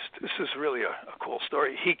psychiatrist. This is really a cool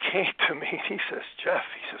story. He came to me and he says, Jeff,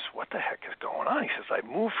 what the heck is going on? He says, I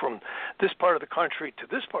moved from this part of the country to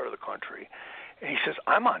this part of the country. And he says,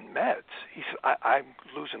 I'm on meds. He said, I'm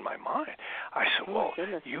losing my mind. I said, well,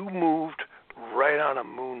 you moved right on a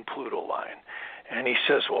Moon-Pluto line. And he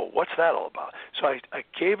says, well, what's that all about? So I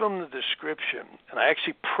gave him the description, and I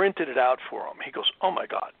actually printed it out for him. He goes, oh, my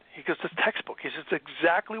God. He goes, the textbook. He says, it's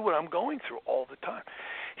exactly what I'm going through all the time.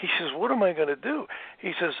 He says, what am I going to do?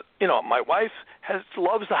 He says, my wife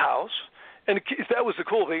loves the house. And that was the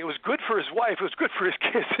cool thing. It was good for his wife. It was good for his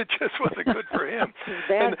kids. It just wasn't good for him.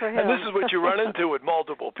 Bad for him. And this is what you run into with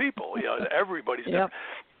multiple people. Everybody's different.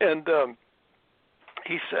 And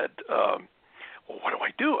he said, well, what do I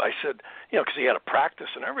do? I said, because he had a practice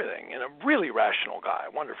and everything, and a really rational guy,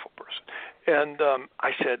 a wonderful person. And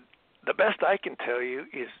I said, the best I can tell you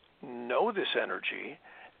is know this energy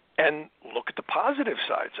and look at the positive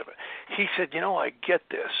sides of it. He said, I get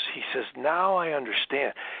this. He says, now I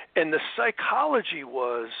understand. And the psychology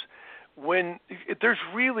was when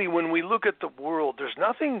we look at the world, there's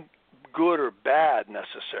nothing good or bad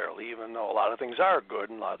necessarily, even though a lot of things are good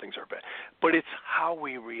and a lot of things are bad. But it's how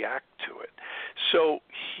we react to it. So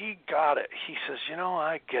he got it. He says,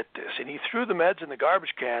 I get this. And he threw the meds in the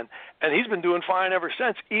garbage can, and he's been doing fine ever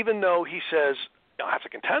since, even though he says, I have to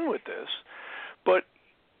contend with this. But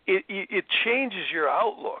it changes your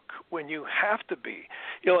outlook when you have to be.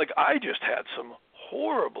 Like I just had some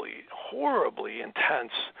horribly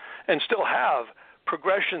intense, and still have,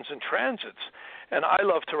 progressions and transits. And I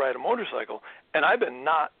love to ride a motorcycle, and I've been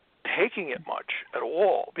not taking it much at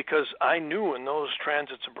all because I knew when those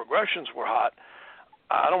transits and progressions were hot,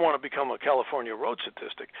 I don't want to become a California road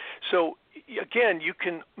statistic. So, again, you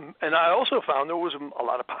can, and I also found there was a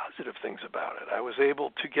lot of positive things about it. I was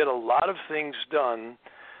able to get a lot of things done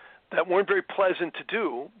that weren't very pleasant to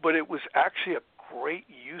do, but it was actually a great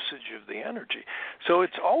usage of the energy. So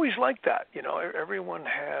it's always like that. Everyone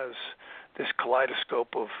has this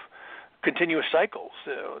kaleidoscope of continuous cycles.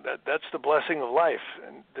 That's the blessing of life.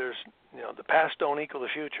 And there's, the past don't equal the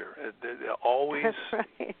future. It always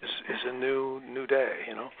is a new day,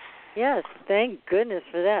 Yes, thank goodness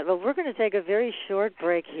for that. Well, we're going to take a very short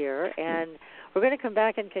break here, and we're going to come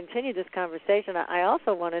back and continue this conversation. I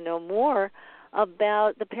also want to know more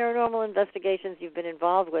about the paranormal investigations you've been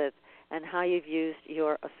involved with and how you've used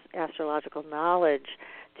your astrological knowledge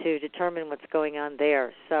to determine what's going on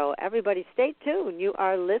there. So everybody stay tuned. You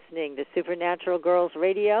are listening to Supernatural Girls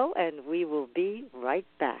Radio, and we will be right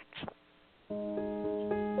back.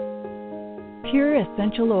 Pure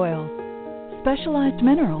essential oils, specialized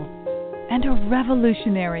minerals, and a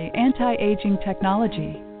revolutionary anti-aging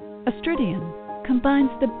technology. Astridian combines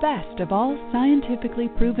the best of all scientifically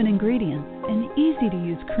proven ingredients in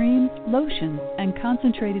easy-to-use creams, lotions, and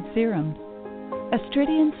concentrated serums.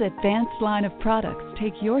 Astridian's advanced line of products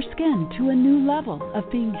take your skin to a new level of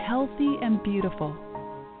being healthy and beautiful.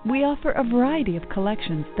 We offer a variety of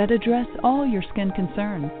collections that address all your skin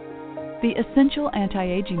concerns. The Essential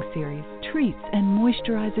Anti-Aging Series treats and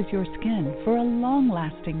moisturizes your skin for a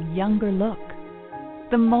long-lasting, younger look.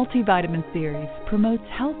 The Multivitamin Series promotes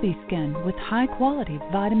healthy skin with high-quality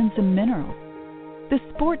vitamins and minerals. The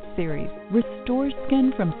Sports Series restores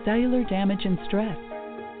skin from cellular damage and stress.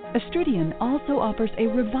 Astridian also offers a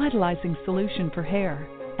revitalizing solution for hair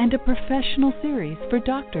and a professional series for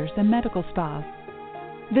doctors and medical spas.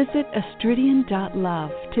 Visit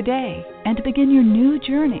astridian.love today and begin your new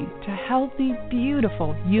journey to healthy,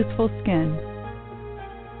 beautiful, youthful skin.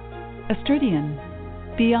 Astridian,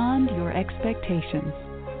 beyond your expectations.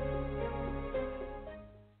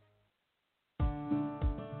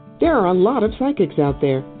 There are a lot of psychics out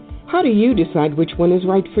there. How do you decide which one is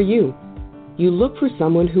right for you? You look for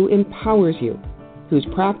someone who empowers you, who's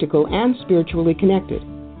practical and spiritually connected,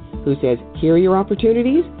 who says, here are your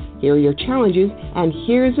opportunities, here are your challenges, and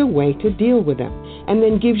here's a way to deal with them, and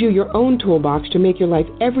then gives you your own toolbox to make your life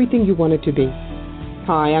everything you want it to be.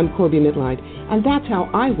 Hi, I'm Corby Mitleid, and that's how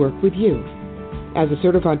I work with you. As a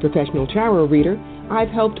certified professional tarot reader, I've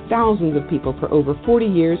helped thousands of people for over 40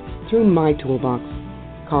 years through my toolbox.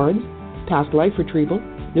 Cards, past life retrieval,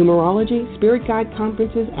 numerology, spirit guide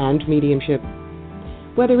conferences, and mediumship.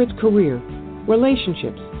 Whether it's career,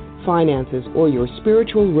 relationships, finances, or your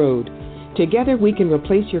spiritual road, together we can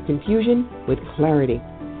replace your confusion with clarity.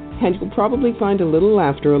 And you'll probably find a little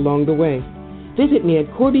laughter along the way. Visit me at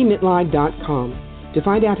CorbyMitleid.com to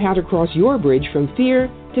find out how to cross your bridge from fear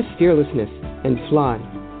to fearlessness and fly.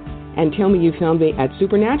 And tell me you found me at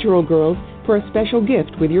Supernatural Girls for a special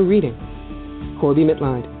gift with your reading. Corby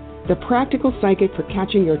Mitleid, the practical psychic for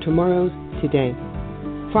catching your tomorrows today.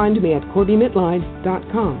 Find me at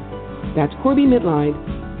CorbyMitleid.com. That's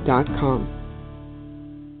CorbyMitleid.com.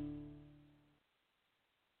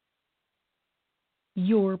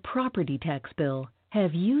 Your property tax bill.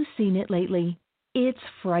 Have you seen it lately? It's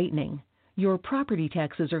frightening. Your property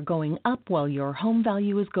taxes are going up while your home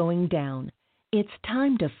value is going down. It's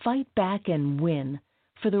time to fight back and win.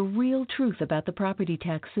 For the real truth about the property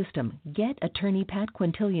tax system, get attorney Pat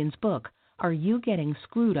Quintilian's book, Are You Getting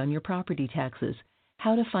Screwed on Your Property Taxes?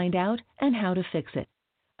 How to Find Out and How to Fix It.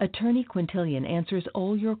 Attorney Quintilian answers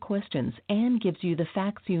all your questions and gives you the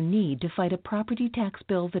facts you need to fight a property tax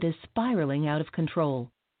bill that is spiraling out of control.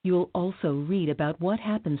 You'll also read about what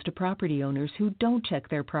happens to property owners who don't check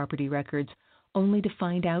their property records, only to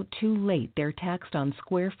find out too late they're taxed on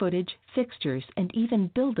square footage, fixtures, and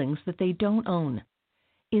even buildings that they don't own.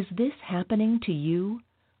 Is this happening to you?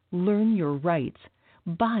 Learn your rights.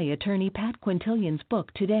 Buy attorney Pat Quintilian's book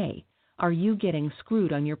today. Are You Getting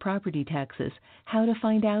Screwed on Your Property Taxes? How to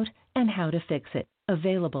Find Out and How to Fix It.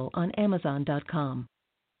 Available on Amazon.com.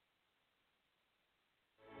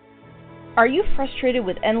 Are you frustrated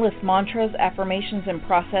with endless mantras, affirmations, and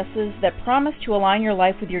processes that promise to align your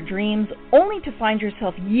life with your dreams, only to find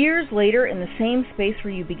yourself years later in the same space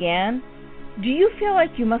where you began? Do you feel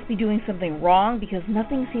like you must be doing something wrong because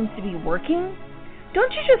nothing seems to be working?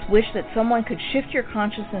 Don't you just wish that someone could shift your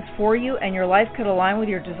consciousness for you and your life could align with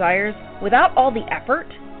your desires without all the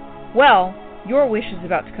effort? Well, your wish is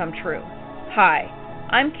about to come true. Hi,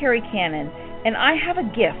 I'm Carrie Cannon, and I have a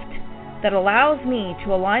gift that allows me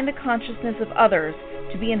to align the consciousness of others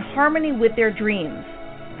to be in harmony with their dreams.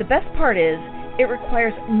 The best part is, it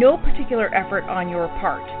requires no particular effort on your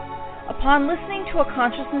part. Upon listening to a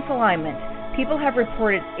consciousness alignment, people have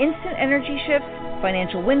reported instant energy shifts,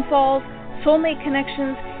 financial windfalls, soulmate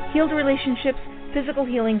connections, healed relationships, physical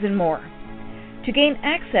healings, and more. To gain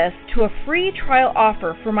access to a free trial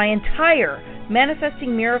offer for my entire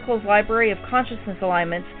Manifesting Miracles library of consciousness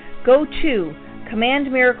alignments, go to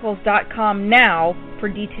commandmiracles.com now for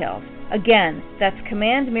details. Again, that's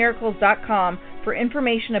commandmiracles.com for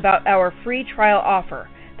information about our free trial offer.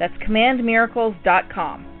 That's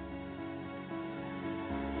commandmiracles.com.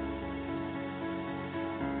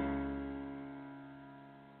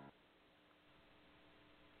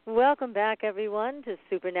 Welcome back, everyone, to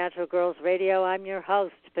Supernatural Girls Radio. I'm your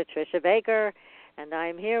host, Patricia Baker, and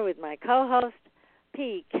I'm here with my co-host,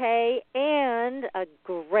 PK, and a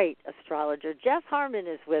great astrologer. Jeff Harman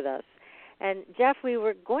is with us. And, Jeff, we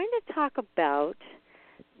were going to talk about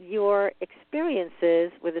your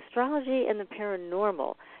experiences with astrology and the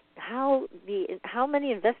paranormal. How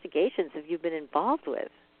many investigations have you been involved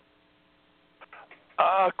with?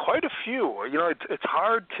 Quite a few. You know, it's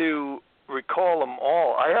hard to recall them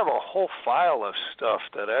all. I have a whole file of stuff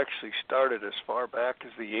that actually started as far back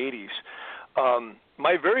as the 80s. I'll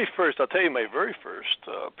tell you my very first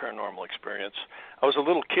paranormal experience. I was a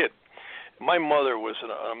little kid. My mother was an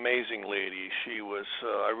amazing lady. She was,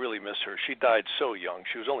 I really miss her. She died so young.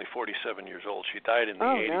 She was only 47 years old. She died in the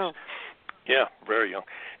 80s. No. Yeah, very young.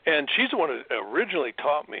 And she's the one who originally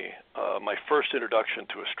taught me my first introduction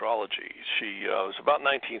to astrology. It was about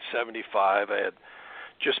 1975. I had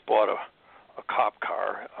just bought a cop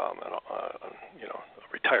car, a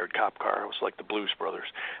retired cop car. It was like the Blues Brothers,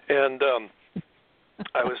 and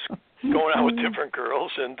I was going out with different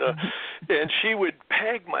girls, and she would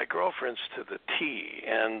peg my girlfriends to the T,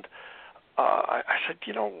 and I said,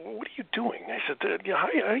 what are you doing? I said, how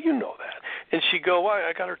do you know that? And she'd go, well,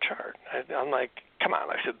 I got her chart. I'm like, come on.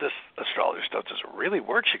 I said, this astrology stuff doesn't really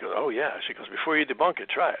work. She goes, oh, yeah. She goes, before you debunk it,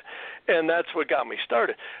 try it. And that's what got me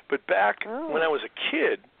started. But back when I was a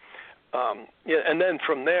kid, and then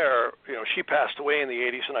from there, she passed away in the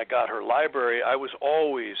 80s, and I got her library. I was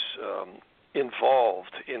always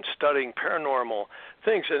involved in studying paranormal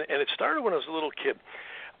things, and it started when I was a little kid.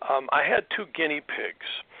 I had 2 guinea pigs,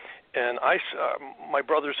 and my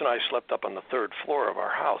brothers and I slept up on the 3rd floor of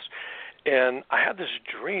our house. And I had this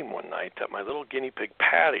dream one night that my little guinea pig,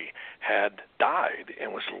 Patty, had died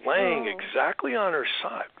and was laying exactly on her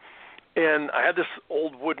side. And I had this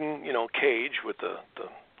old wooden, cage with the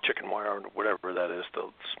chicken wire or whatever that is, the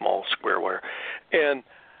small square wire. And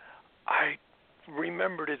I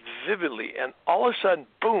remembered it vividly, and all of a sudden,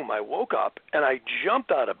 boom, I woke up, and I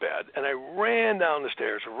jumped out of bed, and I ran down the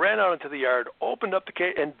stairs, ran out into the yard, opened up the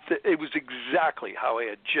cage, and it was exactly how I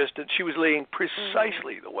had just did. She was laying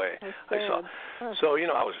precisely the way I saw. So,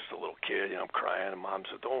 I was just a little kid, I'm crying, and Mom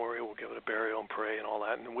said, don't worry, we'll give it a burial and pray and all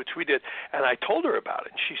that, and which we did. And I told her about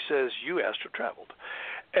it, and she says, you astro-traveled.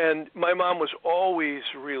 And my mom was always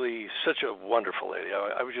really such a wonderful lady.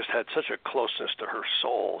 I just had such a closeness to her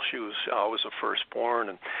soul. She was always a firstborn,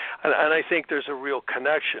 and I think there's a real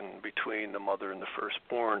connection between the mother and the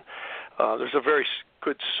firstborn. There's a very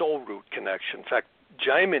good soul root connection. In fact,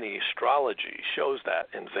 Jaimini astrology shows that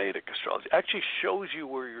in Vedic astrology. It actually shows you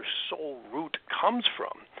where your soul root comes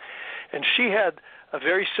from. And she had a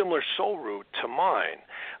very similar soul root to mine.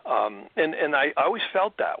 And I always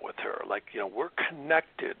felt that with her. Like, we're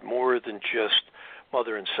connected more than just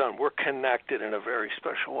mother and son. We're connected in a very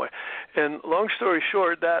special way. And long story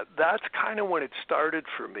short, that's kind of when it started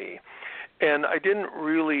for me. And I didn't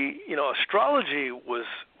really, astrology was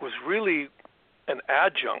really an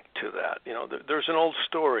adjunct to that. There's an old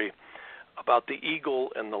story about the eagle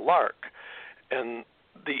and the lark. And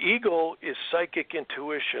the eagle is psychic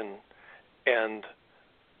intuition and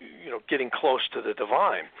getting close to the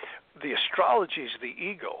divine. The astrology is the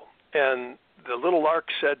ego. And the little lark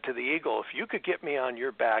said to the eagle, if you could get me on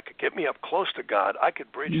your back, get me up close to God, I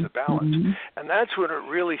could bridge the balance. And that's when it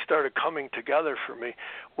really started coming together for me,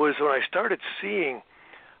 was when I started seeing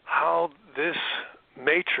how this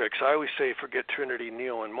matrix, I always say forget Trinity,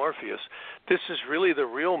 Neo, and Morpheus, this is really the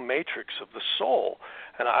real matrix of the soul.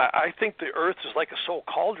 And I think the earth is like a soul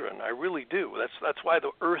cauldron. I really do. That's why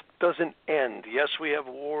the earth doesn't end. Yes, we have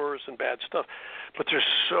wars and bad stuff, but there's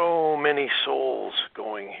so many souls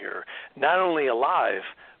going here, not only alive,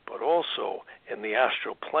 but also in the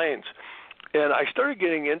astral planes. And I started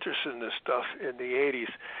getting interested in this stuff in the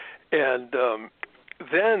 80s. And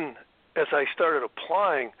then as I started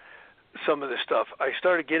applying some of this stuff, I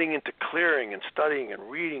started getting into clearing and studying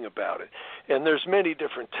and reading about it. And there's many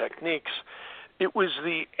different techniques. It was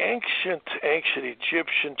the ancient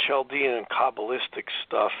Egyptian, Chaldean, and Kabbalistic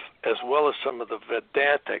stuff, as well as some of the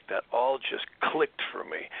Vedantic, that all just clicked for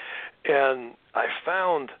me. And I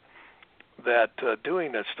found that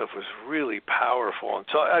doing that stuff was really powerful. And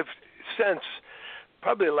so I've since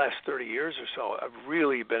probably the last 30 years or so, I've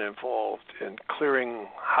really been involved in clearing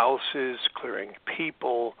houses, clearing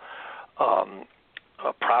people,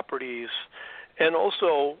 properties, and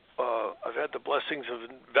also I've had the blessings of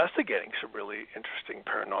investigating some really interesting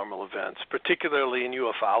paranormal events, particularly in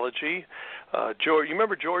ufology. George, you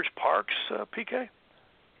remember George Parks, PK?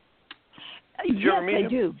 Yes, I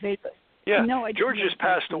do. Yeah, no, I George just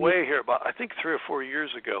passed away here about, I think, 3 or 4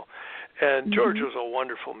 years ago, and George was a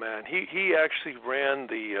wonderful man. He actually ran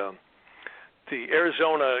the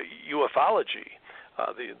Arizona ufology,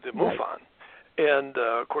 the MUFON. Right. And,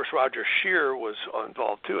 of course, Roger Shear was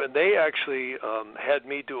involved, too. And they actually had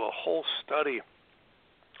me do a whole study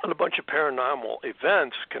on a bunch of paranormal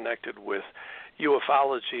events connected with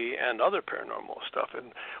ufology and other paranormal stuff.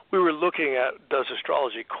 And we were looking at, does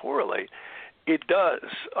astrology correlate? It does,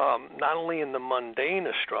 not only in the mundane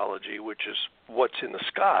astrology, which is what's in the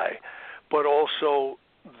sky, but also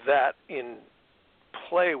that in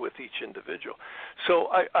play with each individual. So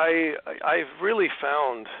I've really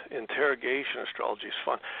found interrogation astrology is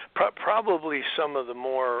fun. Probably some of the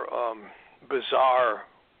more bizarre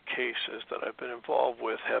cases that I've been involved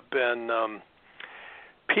with have been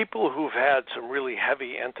people who've had some really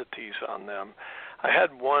heavy entities on them. I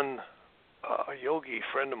had one a yogi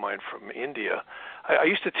friend of mine from India. I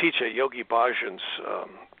used to teach at Yogi Bhajan's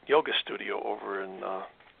yoga studio over in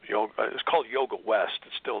it's called Yoga West.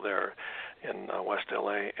 It's still there. in West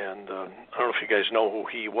LA, and I don't know if you guys know who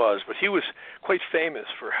he was, but he was quite famous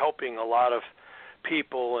for helping a lot of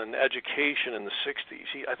people in education in the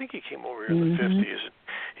 60s. I think he came over here in the 50s.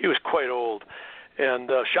 He was quite old. And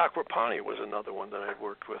Chakrapani was another one that I'd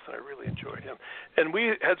worked with, and I really enjoyed him. And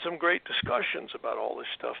we had some great discussions about all this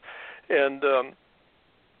stuff. And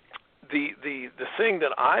the thing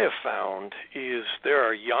that I have found is there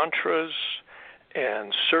are yantras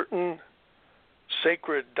and certain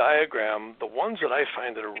sacred diagram, the ones that I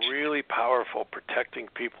find that are really powerful protecting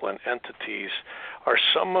people and entities are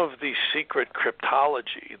some of the secret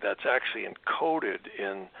cryptology that's actually encoded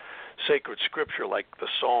in sacred scripture like the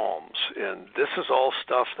Psalms. And this is all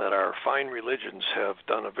stuff that our fine religions have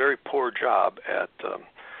done a very poor job at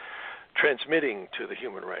transmitting to the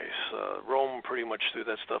human race. Rome pretty much threw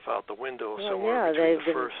that stuff out the window somewhere between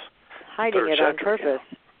the first hiding it on century. purpose.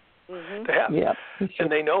 They have, and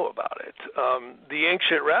they know about it. The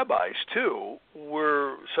ancient rabbis, too,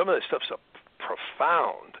 some of that stuff's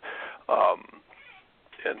profound.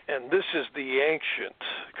 And this is the ancient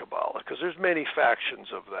Kabbalah, because there's many factions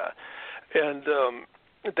of that. And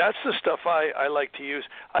that's the stuff I like to use.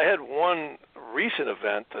 I had one recent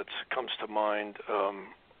event that comes to mind.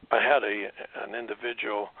 I had an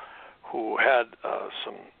individual who had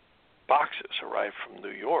some boxes arrive from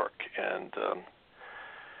New York, and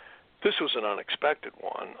this was an unexpected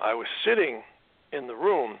one. I was sitting in the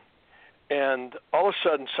room, and all of a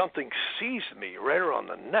sudden something seized me right around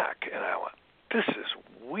the neck, and I went, this is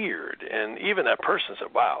weird. And even that person said,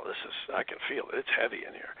 wow, I can feel it. It's heavy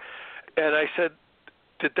in here. And I said,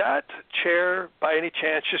 did that chair by any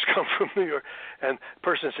chance just come from New York? And the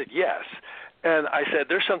person said, yes. And I said,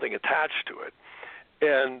 there's something attached to it.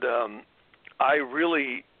 And I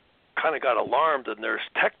really kind of got alarmed, and there's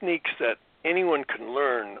techniques that anyone can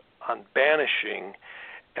learn on banishing.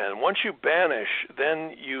 And once you banish,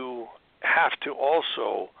 then you have to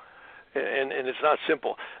also, and it's not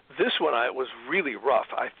simple. This one was really rough.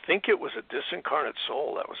 I think it was a disincarnate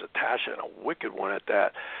soul that was attached, and a wicked one at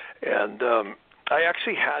that. And I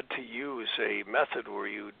actually had to use a method where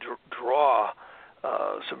you draw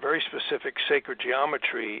some very specific sacred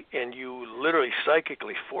geometry, and you literally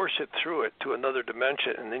psychically force it through it to another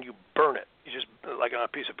dimension, and then you burn it. You just, like on a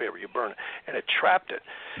piece of paper, you burn it. And it trapped it.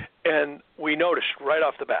 And we noticed right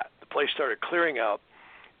off the bat, the place started clearing out.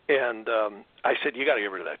 And I said, you got to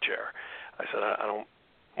get rid of that chair. I said, I don't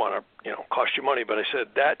want to, cost you money, but I said,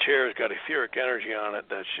 that chair has got etheric energy on it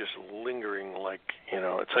that's just lingering like,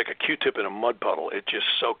 it's like a Q-tip in a mud puddle. It just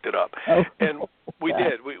soaked it up. Oh. And we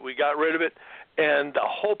did. We got rid of it, and the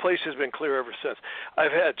whole place has been clear ever since.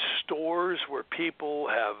 I've had stores where people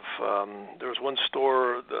have, there was one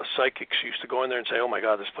store, the psychics used to go in there and say, oh, my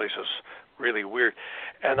God, this place is really weird.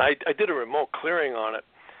 And I did a remote clearing on it.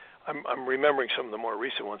 I'm remembering some of the more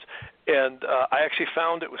recent ones. And I actually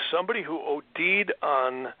found it was somebody who OD'd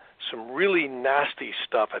on some really nasty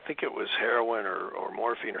stuff. I think it was heroin or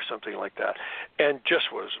morphine or something like that. And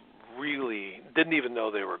just was really, didn't even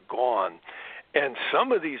know they were gone. And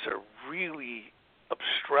some of these are really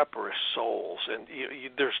obstreperous souls. And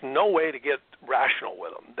there's no way to get rational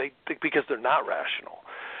with them because they're not rational.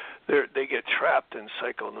 They get trapped in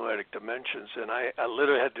psychonoetic dimensions, and I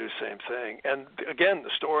literally had to do the same thing. And again,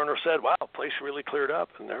 the store owner said, wow, the place really cleared up,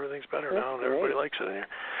 and everything's better now, and everybody likes it in here.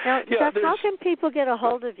 Now, Jeff, how can people get a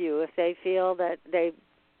hold of you if they feel that they,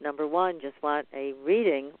 number one, just want a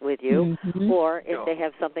reading with you, or if they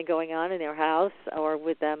have something going on in their house or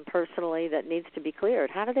with them personally that needs to be cleared?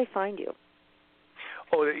 How do they find you?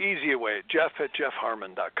 Oh, the easier way,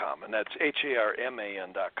 Jeff@jeffharman.com, and that's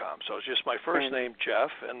HARMAN.com. So it's just my first name,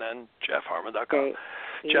 Jeff, and then JeffHarman.com.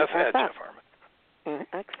 Jeff@JeffHarman.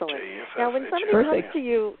 Excellent. Now, when somebody comes to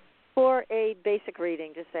you for a basic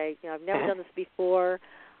reading, just say, I've never done this before,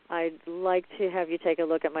 I'd like to have you take a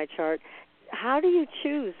look at my chart. How do you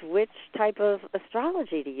choose which type of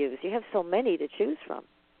astrology to use? You have so many to choose from.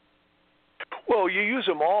 Well, you use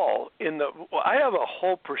them all I have a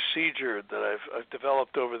whole procedure that I've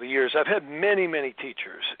developed over the years. I've had many, many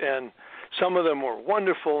teachers, and some of them were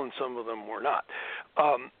wonderful and some of them were not.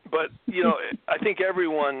 But, I think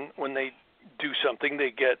everyone, when they do something,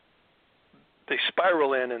 they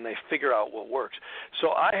spiral in and they figure out what works.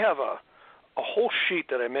 So I have a whole sheet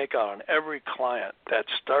that I make out on every client that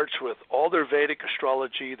starts with all their Vedic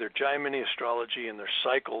astrology, their Jaimini astrology, and their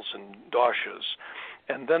cycles and doshas.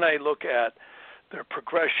 And then I look at their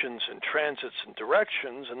progressions and transits and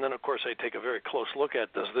directions, and then, of course, I take a very close look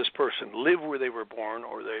at, does this person live where they were born,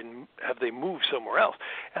 or have they moved somewhere else?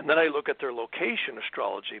 And then I look at their location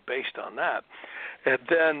astrology based on that. And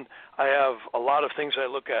then I have a lot of things I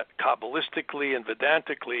look at Kabbalistically and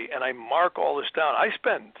Vedantically, and I mark all this down. I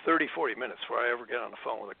spend 30, 40 minutes before I ever get on the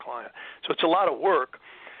phone with a client. So it's a lot of work,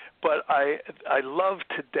 but I love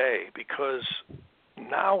today because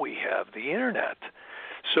now we have the Internet.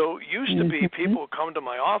 So it used to be people would come to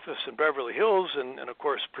my office in Beverly Hills, and of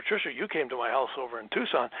course, Patricia, you came to my house over in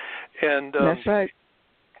Tucson. And that's right.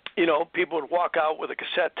 You know, people would walk out with a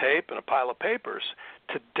cassette tape and a pile of papers.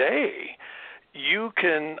 Today,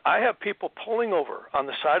 I have people pulling over on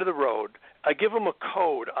the side of the road. I give them a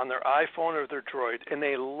code on their iPhone or their Droid, and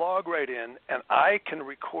they log right in, and I can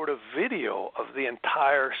record a video of the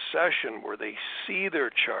entire session where they see their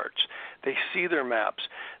charts, they see their maps,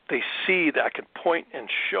 they see that I can point and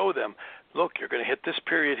show them, look, you're going to hit this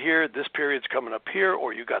period here, this period's coming up here,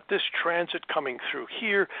 or you got this transit coming through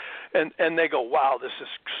here, and they go, wow, this is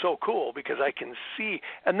so cool because I can see,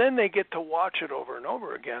 and then they get to watch it over and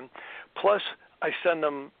over again. Plus, I send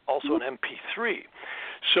them also an MP3.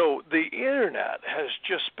 So the Internet has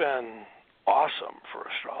just been awesome for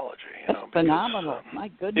astrology. It's phenomenal. My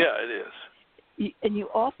goodness. Yeah, it is. And you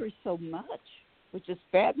offer so much, which is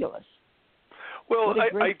fabulous. Well, what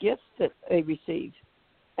a great gift that they received.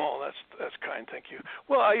 Oh, that's kind. Thank you.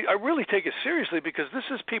 Well, I really take it seriously because this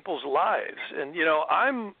is people's lives. And, you know,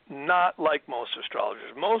 I'm not like most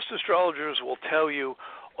astrologers. Most astrologers will tell you,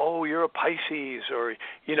 oh, you're a Pisces, or,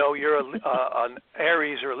 you know, you're an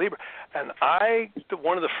Aries or a Libra. And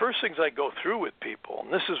one of the first things I go through with people,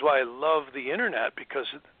 and this is why I love the Internet, because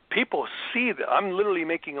people see that. I'm literally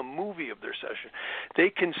making a movie of their session. They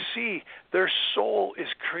can see their soul is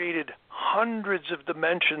created hundreds of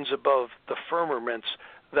dimensions above the firmaments,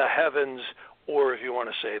 the heavens, or if you want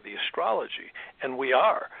to say the astrology. And we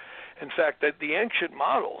are. In fact, that the ancient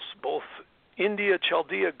models, both India,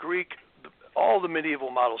 Chaldea, Greek, all the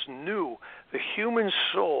medieval models knew the human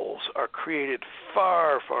souls are created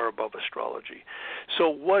far, far above astrology. So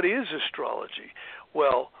what is astrology?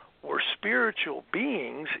 Well, we're spiritual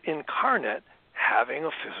beings incarnate having a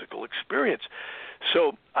physical experience.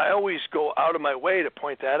 So I always go out of my way to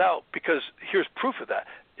point that out because here's proof of that.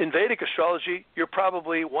 In Vedic astrology, you're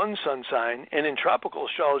probably one sun sign, and in tropical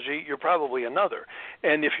astrology, you're probably another.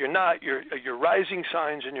 And if you're not, your rising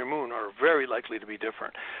signs and your moon are very likely to be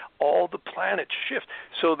different. All the planets shift.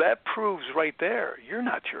 So that proves right there, you're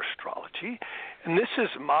not your astrology. And this is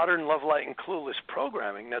modern love, light, and clueless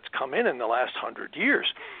programming that's come in the last 100 years.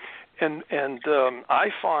 And I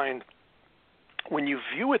find when you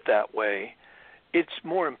view it that way, it's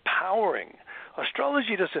more empowering.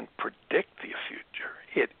 Astrology doesn't predict the future.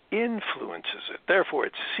 It influences it. Therefore,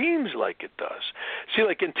 it seems like it does. See,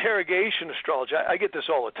 like interrogation astrology, I get this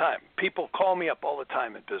all the time. People call me up all the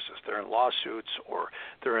time in business. They're in lawsuits or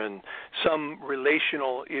they're in some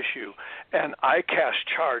relational issue. And I cast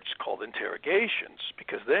charts called interrogations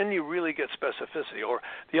because then you really get specificity. Or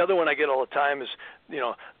the other one I get all the time is, you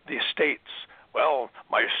know, the estates. Well,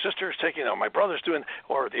 my sister's taking it, or my brother's doing,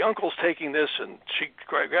 or the uncle's taking this, and she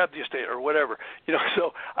grabbed the estate, or whatever. You know,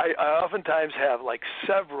 so I oftentimes have like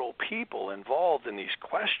several people involved in these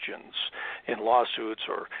questions in lawsuits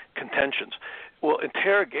or contentions. Well,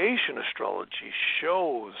 interrogation astrology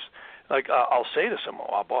shows, like I'll say to someone,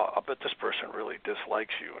 I bet this person really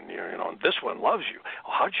dislikes you, and you know, this one loves you.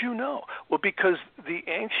 Well, how'd you know? Well, because the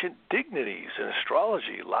ancient dignities in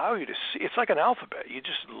astrology allow you to see. It's like an alphabet. You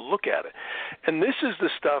just look at it. And this is the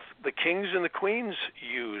stuff the kings and the queens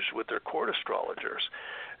use with their court astrologers.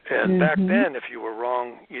 And back then, if you were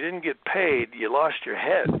wrong, you didn't get paid. You lost your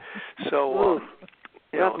head. So,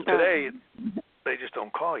 you know, today they just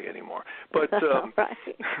don't call you anymore. But right.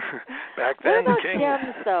 back then, what about the king.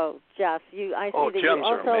 Gems, though, Jeff? I see that you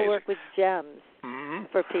also work with gems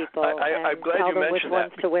for people. I'm glad you mentioned that. Which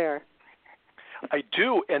ones to wear. I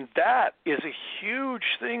do, and that is a huge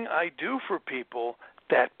thing I do for people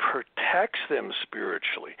that protects them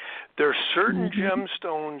spiritually. There are certain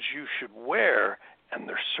gemstones you should wear, and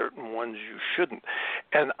there's certain ones you shouldn't.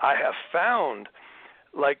 And I have found,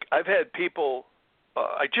 like, I've had people.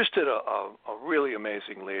 I just did a really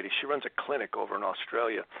amazing lady. She runs a clinic over in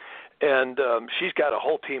Australia, and she's got a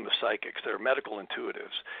whole team of psychics. They're medical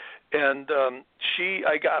intuitives. And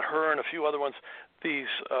I got her and a few other ones, these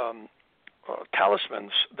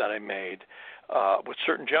talismans that I made with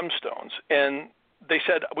certain gemstones. And they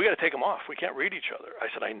said, we got to take them off. We can't read each other. I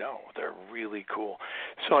said, I know. They're really cool.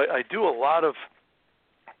 So I do a lot of,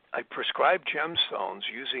 I prescribe gemstones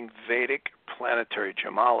using Vedic planetary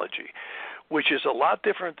gemology, which is a lot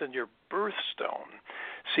different than your birthstone.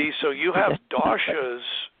 See, so you have doshas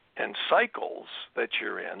and cycles that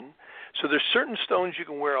you're in. So there's certain stones you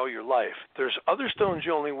can wear all your life. There's other stones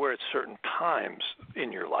you only wear at certain times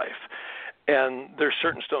in your life. And there's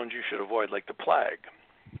certain stones you should avoid, like the plague.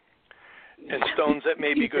 And stones that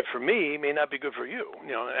may be good for me may not be good for you.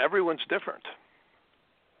 You know, everyone's different.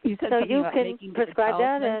 So you can prescribe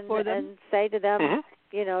that and say to them,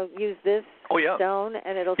 you know, use this stone,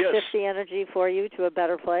 and it'll shift the energy for you to a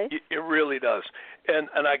better place? It really does. And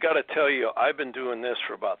I got to tell you, I've been doing this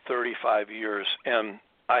for about 35 years, and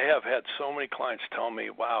I have had so many clients tell me,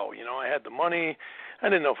 wow, you know, I had the money, I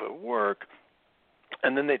didn't know if it would work.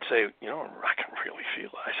 And then they'd say, you know, I can really feel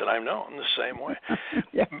it. I said, I know, I'm the same way.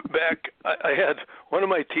 I had one of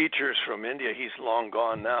my teachers from India, he's long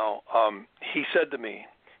gone now, he said to me,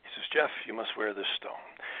 he says, Jeff, you must wear this stone.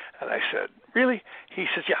 And I said, really? He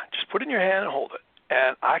says, yeah, just put it in your hand and hold it.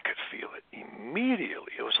 And I could feel it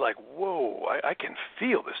immediately. It was like, whoa, I can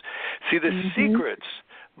feel this. See, the secrets,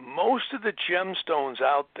 most of the gemstones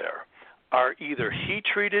out there are either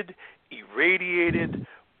heat-treated, irradiated,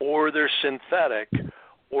 or they're synthetic,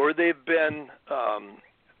 or they've been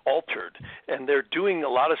altered. And they're doing a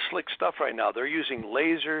lot of slick stuff right now. They're using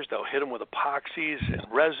lasers. They'll hit them with epoxies and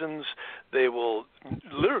resins. They will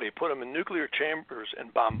literally put them in nuclear chambers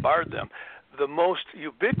and bombard them. The most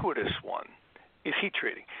ubiquitous one is heat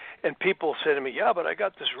treating. And people say to me, yeah, but I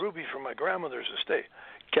got this ruby from my grandmother's estate.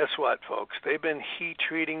 Guess what, folks? They've been heat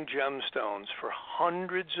treating gemstones for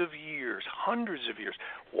hundreds of years.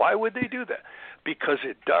 Why would they do that? Because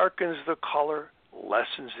it darkens the color,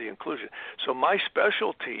 lessens the inclusion. So my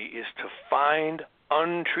specialty is to find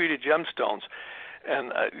untreated gemstones.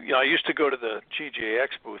 And you know, I used to go to the GJX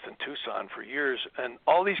booth in Tucson for years, and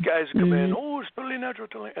all these guys come in, oh, it's totally natural,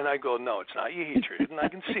 and I go, no, it's not. You heat treated, and I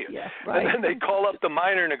can see it. And then they call up the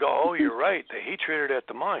miner and they go, oh, you're right, they heat treated at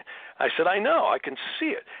the mine. I said, I know, I can see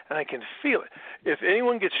it, and I can feel it. If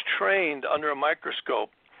anyone gets trained under a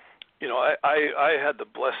microscope, you know, I had the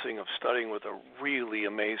blessing of studying with a really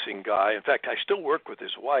amazing guy. In fact, I still work with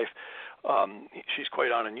his wife. She's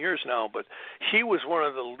quite on in years now, but he was one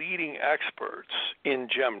of the leading experts in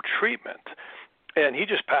gem treatment, and he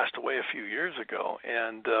just passed away a few years ago,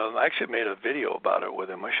 and I actually made a video about it with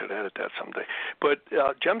him. I should edit that someday. But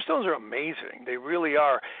gemstones are amazing. They really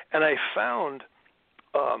are. And I found,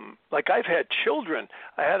 like I've had children.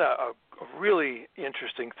 I had a really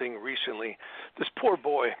interesting thing recently. This poor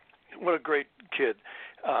boy, what a great kid.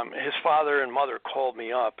 His father and mother called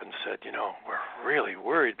me up and said, you know, we're really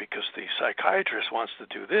worried because the psychiatrist wants to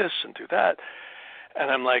do this and do that. And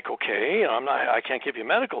I'm like, okay, you know, I can't give you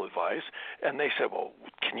medical advice. And they said, well,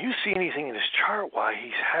 can you see anything in his chart why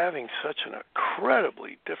he's having such an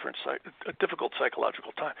incredibly difficult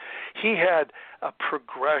psychological time? He had a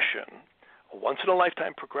progression, a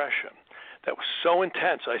once-in-a-lifetime progression, that was so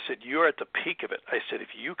intense. I said, you're at the peak of it. I said, if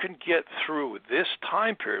you can get through this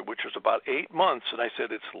time period, which was about 8 months, and I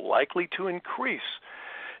said it's likely to increase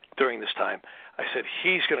during this time, I said,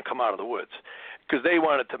 he's going to come out of the woods. Because they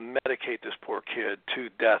wanted to medicate this poor kid to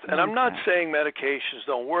death. And I'm not saying medications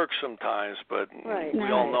don't work sometimes, but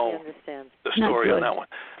we all know the story on that one.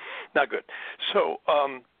 Not good. So,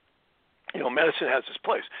 you know, medicine has its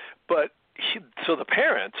place. But so the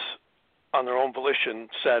parents, on their own volition,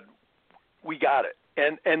 said, we got it.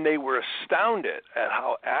 And they were astounded at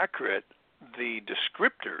how accurate the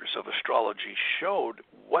descriptors of astrology showed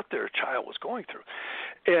what their child was going through.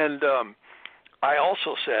 And I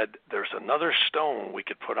also said there's another stone we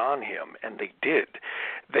could put on him, and they did.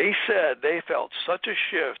 They said they felt such a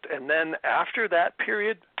shift, and then after that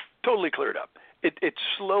period, totally cleared up. It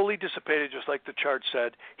slowly dissipated, just like the chart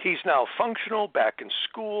said. He's now functional, back in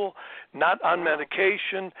school, not on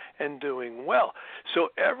medication, and doing well. So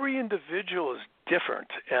every individual is different,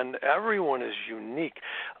 and everyone is unique.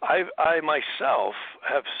 I myself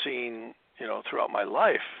have seen, you know, throughout my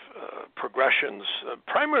life, progressions.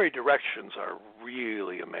 Primary directions are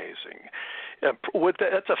really amazing.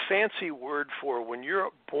 That's a fancy word for when you're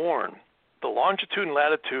born, the longitude and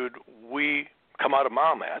latitude we come out of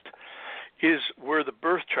mom at is where the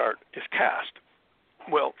birth chart is cast.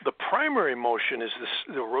 Well, the primary motion is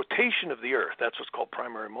the rotation of the earth. That's what's called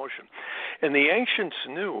primary motion. And the ancients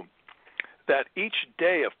knew that each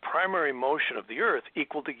day of primary motion of the earth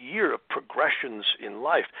equaled a year of progressions in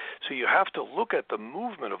life. So you have to look at the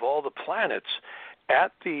movement of all the planets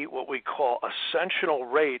at the what we call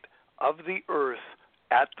ascensional rate of the earth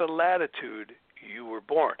at the latitude you were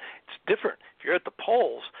born. It's different. If you're at the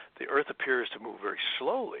poles, the earth appears to move very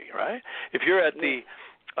slowly, right? If you're at the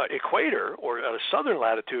equator or at a southern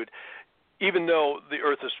latitude, even though the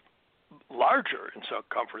earth is larger in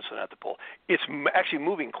circumference than at the pole. It's actually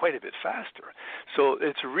moving quite a bit faster. So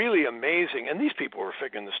it's really amazing. And these people were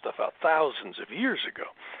figuring this stuff out thousands of years ago.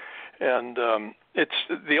 And it's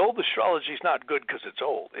the old astrology is not good because it's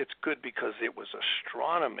old. It's good because it was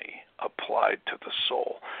astronomy applied to the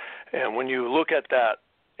soul. And when you look at that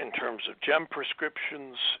in terms of gem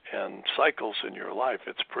prescriptions and cycles in your life,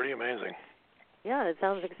 it's pretty amazing. Yeah, it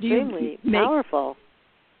sounds extremely powerful.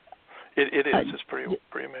 It is. It's pretty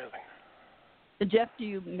amazing. Jeff, do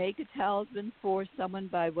you make a talisman for someone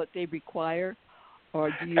by what they require, or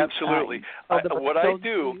do you? Absolutely. What I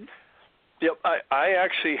do. Yep, I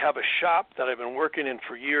actually have a shop that I've been working in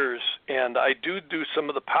for years, and I do some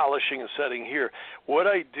of the polishing and setting here. What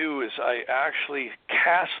I do is I actually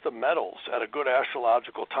cast the metals at a good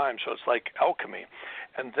astrological time, so it's like alchemy.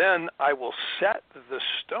 And then I will set the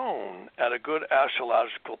stone at a good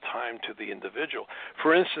astrological time to the individual.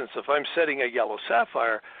 For instance, if I'm setting a yellow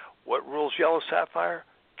sapphire, what rules yellow sapphire?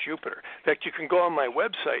 Jupiter. In fact, you can go on my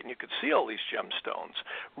website and you can see all these gemstones.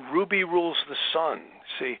 Ruby rules the sun.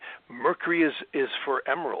 See, Mercury is for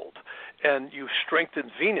emerald. And you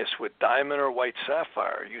strengthen Venus with diamond or white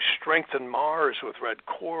sapphire. You strengthen Mars with red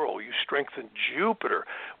coral. You strengthen Jupiter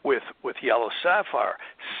with yellow sapphire.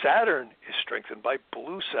 Saturn is strengthened by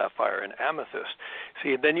blue sapphire and amethyst.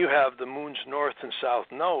 See, and then you have the moon's north and south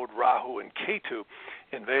node, Rahu and Ketu,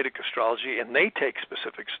 in Vedic astrology, and they take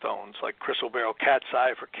specific stones like crystal beryl cat's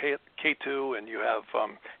eye for Ketu, and you have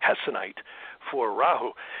hessonite for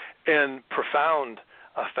Rahu, and profound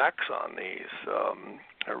effects on these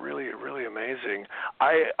are really, really amazing.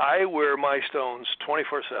 I wear my stones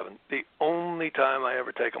 24/7. The only time I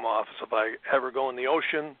ever take them off is if I ever go in the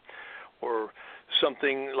ocean or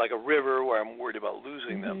something like a river where I'm worried about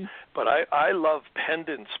losing them. But I love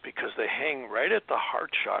pendants because they hang right at the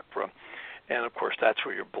heart chakra. And, of course, that's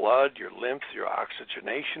where your blood, your lymph, your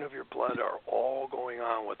oxygenation of your blood are all going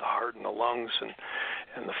on with the heart and the lungs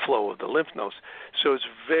and the flow of the lymph nodes. So it's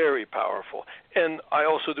very powerful. And I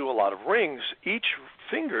also do a lot of rings. Each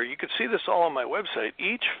finger, you can see this all on my website,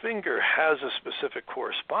 each finger has a specific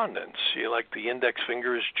correspondence. Like the index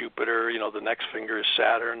finger is Jupiter, the next finger is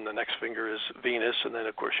Saturn, the next finger is Venus, and then,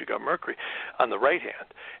 of course, you got Mercury on the right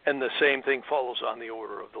hand. And the same thing follows on the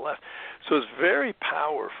order of the left. So it's very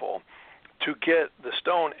powerful to get the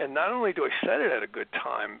stone, and not only do I set it at a good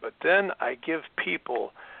time, but then I give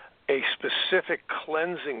people a specific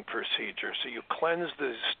cleansing procedure. So you cleanse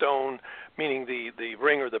the stone, meaning the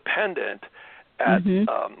ring or the pendant, at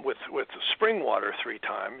with spring water 3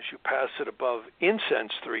 times. You pass it above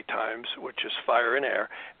incense 3 times, which is fire and air,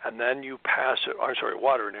 and then you pass it,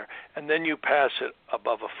 water and air, and then you pass it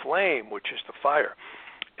above a flame, which is the fire.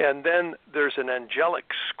 And then there's an angelic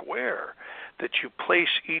square that you place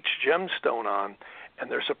each gemstone on, and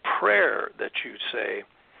there's a prayer that you say.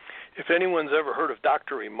 If anyone's ever heard of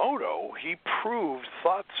Dr. Emoto, he proved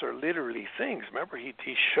thoughts are literally things. Remember, he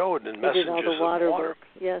showed in Messages of Water. He did all the water work,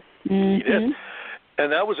 yes. He did.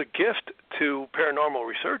 And that was a gift to paranormal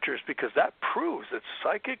researchers because that proves that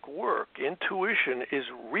psychic work, intuition, is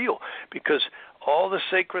real, because all the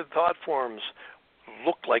sacred thought forms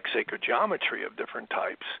look like sacred geometry of different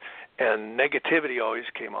types. And negativity always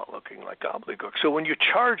came out looking like gobbledygook. So when you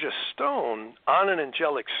charge a stone on an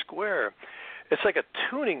angelic square, it's like a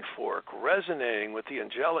tuning fork resonating with the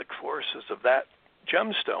angelic forces of that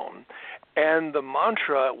gemstone. And the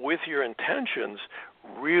mantra with your intentions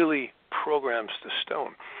really programs the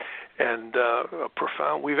stone. And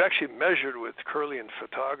profound. We've actually measured with Kirlian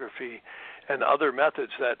photography and other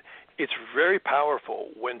methods that it's very powerful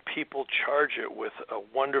when people charge it with a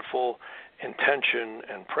wonderful intention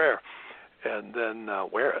and prayer, and then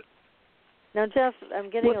wear it. Now, Jeff, I'm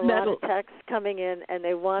getting a lot of texts coming in, and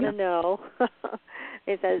they want to know.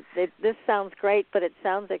 They said, this sounds great, but it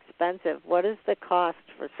sounds expensive. What is the cost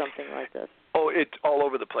for something like this? Oh, it's all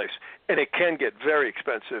over the place, and it can get very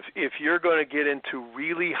expensive. If you're going to get into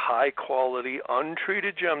really high-quality,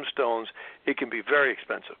 untreated gemstones, it can be very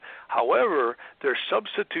expensive. However, there's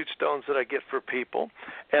substitute stones that I get for people,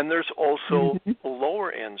 and there's also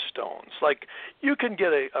lower-end stones. Like you can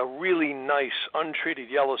get a really nice, untreated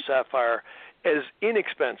yellow sapphire as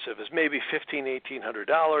inexpensive as maybe $1,500,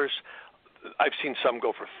 $1,800. I've seen some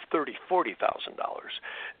go for $30,000, $40,000.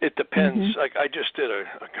 It depends. Like I just did a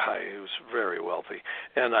guy who's very wealthy,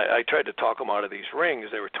 and I tried to talk him out of these rings.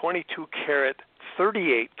 They were 22-carat,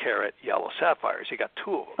 38-carat yellow sapphires. He got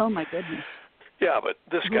 2 of them. Oh my goodness. Yeah, but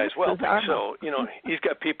this guy's wealthy, so he's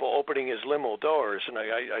got people opening his limo doors, and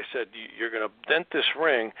I said, you're going to dent this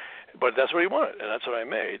ring, but that's what he wanted, and that's what I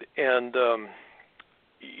made. And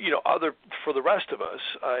for the rest of us,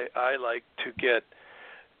 I like to get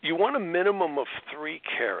you want a minimum of 3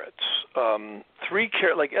 carats. 3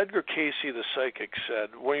 carat, like Edgar Casey, the psychic, said,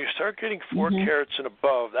 when you start getting 4 carats and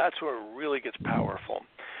above, that's where it really gets powerful.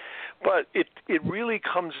 But it really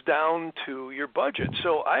comes down to your budget.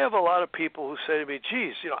 So I have a lot of people who say to me,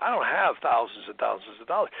 geez, I don't have thousands and thousands of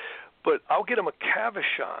dollars, but I'll get them a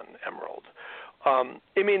Cavachon emerald.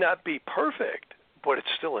 It may not be perfect, but it's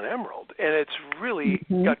still an emerald, and it's really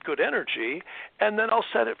got good energy, and then I'll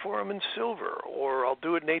set it for them in silver, or I'll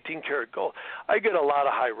do it in 18-karat gold. I get a lot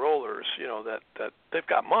of high rollers, that they've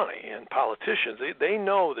got money, and politicians, they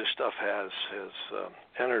know this stuff has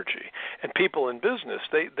energy, and people in business,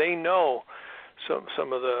 they know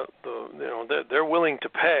some of the they're willing to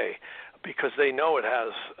pay because they know it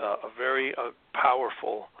has a very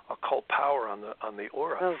powerful occult power on the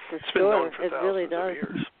aura. Oh, for it's been known for thousands really does. of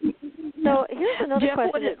years. So here's another Jeff,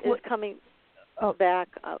 question that is coming back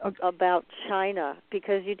about China,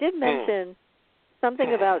 because you did mention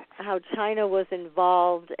something about how China was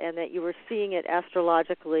involved and that you were seeing it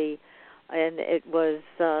astrologically, and it was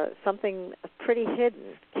something pretty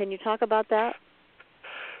hidden. Can you talk about that?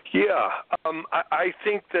 Yeah, I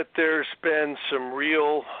think that there's been some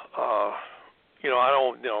real, I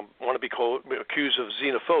don't want to be accused of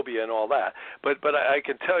xenophobia and all that, but I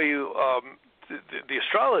can tell you the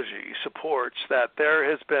astrology supports that there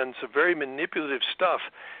has been some very manipulative stuff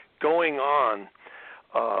going on.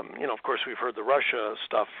 Of course, we've heard the Russia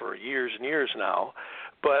stuff for years and years now,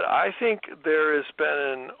 but I think there has been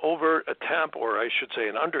an overt attempt, or I should say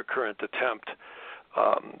an undercurrent attempt,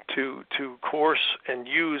 to course and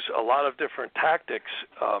use a lot of different tactics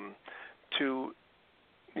to,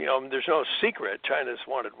 there's no secret. China's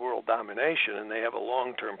wanted world domination, and they have a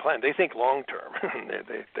long-term plan. They think long-term.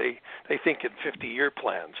 they think in 50-year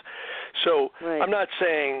plans. So right. I'm not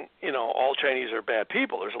saying, all Chinese are bad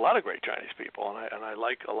people. There's a lot of great Chinese people, and I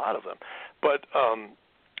like a lot of them. But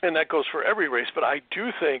and that goes for every race. But I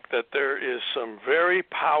do think that there is some very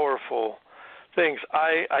powerful things.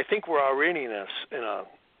 I think we're already in a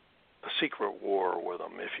secret war with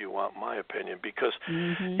them, if you want my opinion, because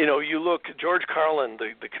you look, George Carlin,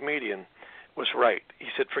 the comedian, was right. He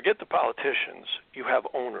said, forget the politicians, you have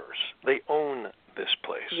owners. They own this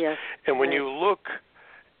place. Yes. And when you look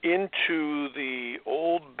into the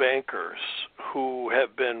old bankers who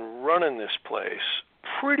have been running this place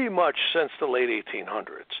pretty much since the late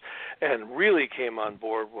 1800s and really came on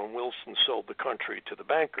board when Wilson sold the country to the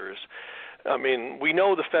bankers, I mean, we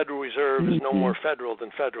know the Federal Reserve is no more federal than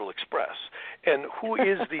Federal Express. And who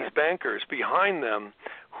is these bankers behind them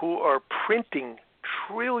who are printing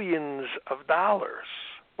trillions of dollars?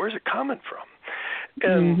 Where's it coming from?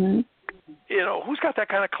 And, who's got that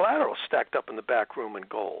kind of collateral stacked up in the back room in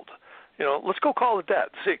gold? Let's go call the debt.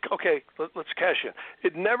 See, okay, let's cash in.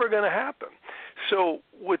 It's never going to happen. So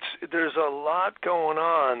there's a lot going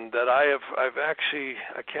on that I've actually,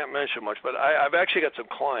 I can't mention much, but I've actually got some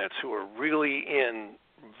clients who are really in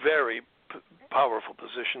very powerful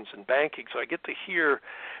positions in banking. So I get to hear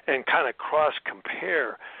and kind of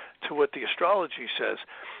cross-compare to what the astrology says.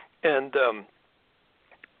 And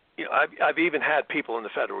I've even had people in the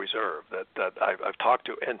Federal Reserve that I've talked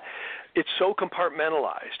to, and it's so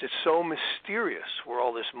compartmentalized. It's so mysterious where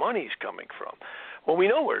all this money's coming from. Well, we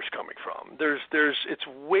know where it's coming from. It's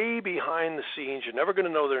way behind the scenes. You're never going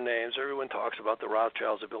to know their names. Everyone talks about the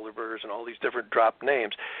Rothschilds, the Bilderbergers, and all these different drop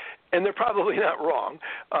names, and they're probably not wrong.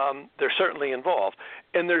 They're certainly involved.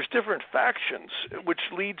 And there's different factions, which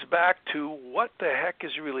leads back to what the heck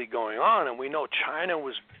is really going on. And we know China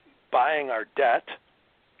was buying our debt.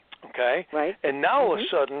 Okay? Right. And now all of a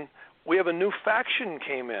sudden, we have a new faction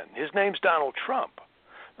came in. His name's Donald Trump.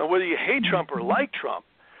 Now, whether you hate Trump or like Trump,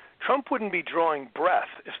 Trump wouldn't be drawing breath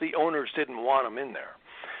if the owners didn't want him in there,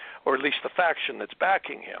 or at least the faction that's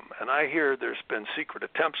backing him. And I hear there's been secret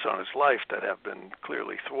attempts on his life that have been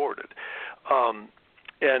clearly thwarted.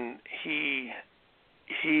 And he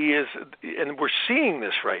is, and we're seeing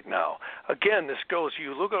this right now. Again, this goes,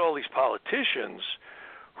 you look at all these politicians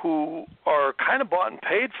who are kind of bought and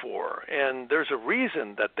paid for, and there's a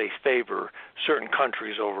reason that they favor certain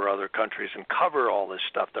countries over other countries and cover all this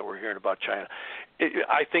stuff that we're hearing about China.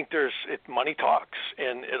 I think money talks,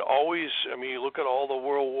 and it always, you look at all the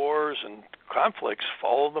world wars and conflicts,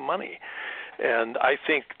 follow the money. And I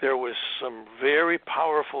think there was some very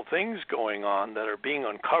powerful things going on that are being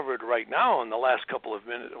uncovered right now in the last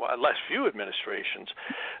last few administrations,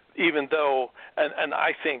 even though, and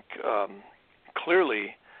I think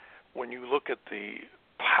clearly, when you look at the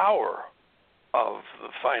power of the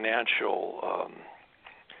financial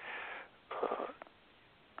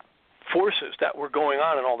forces that were going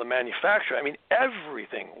on in all the manufacturing. I mean,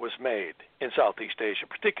 everything was made in Southeast Asia,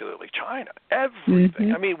 particularly China. Everything.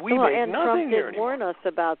 Mm-hmm. I mean, we make nothing Trump here did warn us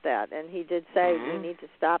about that, and he did say we need to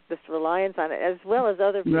stop this reliance on it, as well as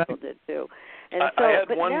other people did too. And I had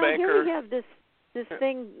but one now banker. Here we have this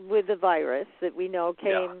thing with the virus that we know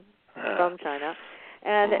came from China.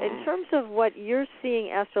 And in terms of what you're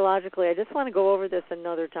seeing astrologically, I just want to go over this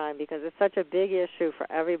another time because it's such a big issue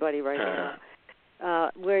for everybody right now.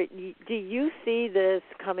 Do you see this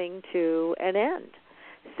coming to an end?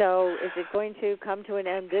 So is it going to come to an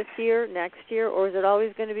end this year, next year, or is it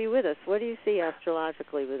always going to be with us? What do you see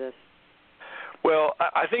astrologically with this? Well,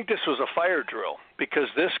 I think this was a fire drill because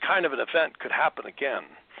this kind of an event could happen again,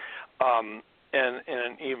 and in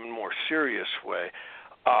an even more serious way.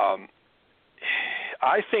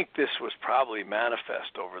 I think this was probably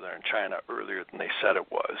manifest over there in China earlier than they said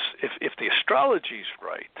it was. If the astrology's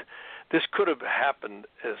right, this could have happened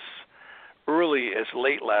as early as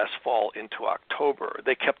late last fall into October.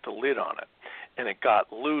 They kept the lid on it, and it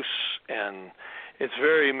got loose, and it's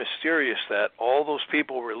very mysterious that all those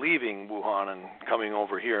people were leaving Wuhan and coming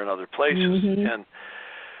over here and other places. And,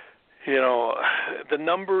 you know, the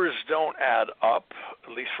numbers don't add up,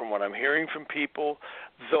 at least from what I'm hearing from people,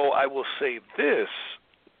 though I will say this,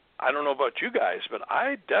 I don't know about you guys, but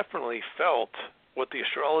I definitely felt what the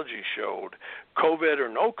astrology showed, COVID or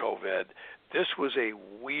no COVID, this was a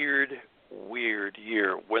weird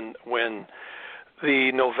year. When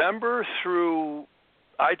the November through,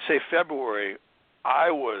 I'd say February,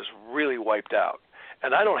 I was really wiped out.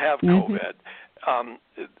 And I don't have COVID.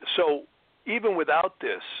 So even without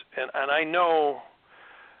this, and I know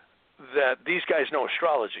that these guys know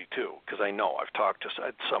astrology too, because I know I've talked to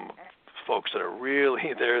some folks that are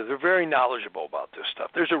really, they're very knowledgeable about this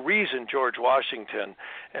stuff. There's a reason George Washington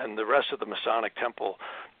and the rest of the Masonic Temple,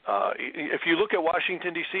 if you look at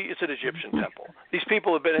Washington, D.C., it's an Egyptian temple. These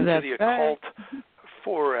people have been into the occult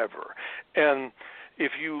forever. And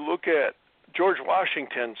if you look at George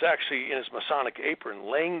Washington's actually in his Masonic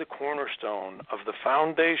apron laying the cornerstone of the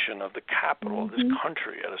foundation of the capital of this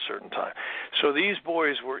country at a certain time. So these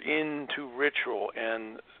boys were into ritual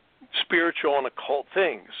and spiritual and occult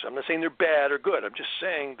things. I'm not saying they're bad or good. I'm just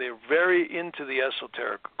saying they're very into the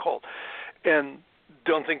esoteric occult and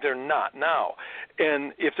don't think they're not now.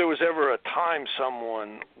 And if there was ever a time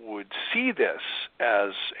someone would see this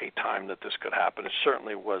as a time that this could happen, it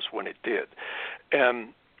certainly was when it did. And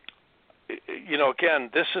you know, again,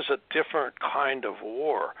 this is a different kind of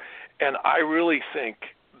war, and I really think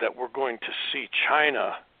that we're going to see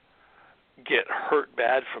China get hurt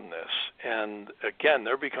bad from this. And again,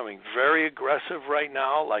 they're becoming very aggressive right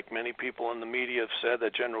now, like many people in the media have said,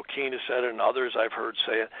 that General Keane has said it, and others I've heard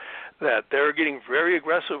say it, that they're getting very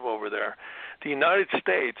aggressive over there. The United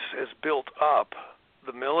States has built up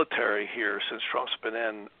the military here since Trump's been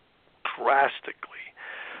in drastically.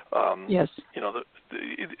 Yes. You know,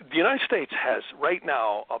 the United States has right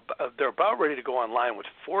now, they're about ready to go online with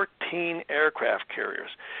 14 aircraft carriers.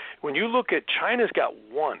 When you look at China's got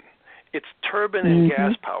one. It's turbine and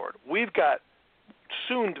gas powered. We've got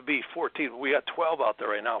soon to be 14. We got 12 out there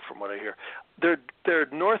right now from what I hear. They're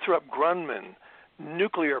Northrop Grumman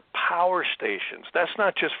nuclear power stations. That's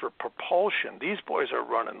not just for propulsion. These boys are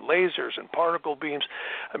running lasers and particle beams.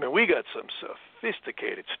 I mean, we got some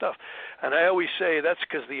sophisticated stuff. And I always say that's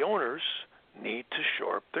because the owners need to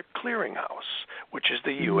shore up their clearinghouse, which is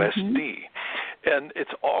the USD. And it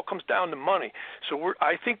all comes down to money. So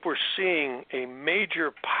I think we're seeing a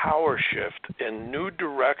major power shift and new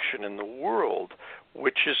direction in the world,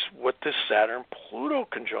 which is what this Saturn-Pluto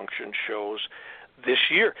conjunction shows this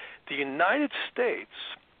year. The United States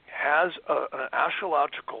has an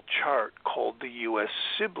astrological chart called the U.S.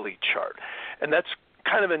 Sibley chart, and that's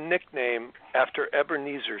kind of a nickname after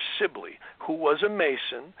Ebenezer Sibley, who was a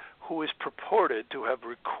Mason, who is purported to have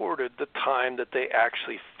recorded the time that they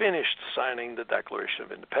actually finished signing the Declaration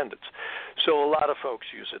of Independence. So a lot of folks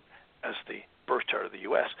use it as the birth chart of the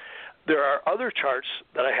U.S. There are other charts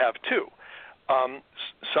that I have too.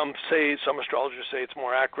 Some astrologers say it's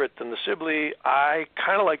more accurate than the Sibley. I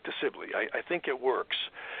kind of like the Sibley. I think it works.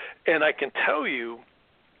 And I can tell you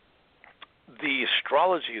the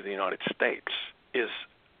astrology of the United States is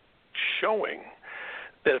showing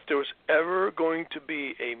that if there was ever going to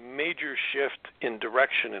be a major shift in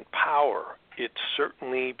direction and power, it's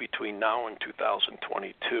certainly between now and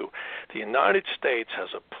 2022. The United States has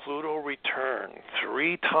a Pluto return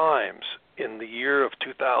 3 times in the year of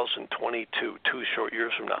 2022, 2 short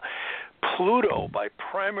years from now. Pluto, by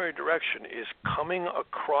primary direction, is coming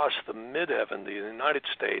across the midheaven, the United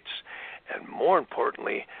States, and more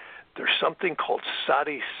importantly, there's something called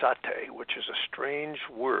Sadhisate, which is a strange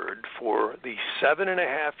word for the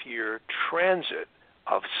 7.5-year transit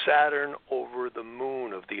of Saturn over the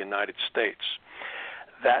moon of the United States.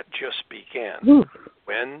 That just began.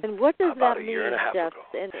 When? And what does about that a year mean, and a half Jeff, ago.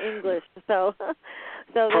 in English? So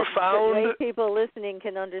Profound. that lay people listening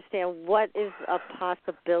can understand what is a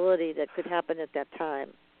possibility that could happen at that time.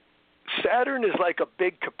 Saturn is like a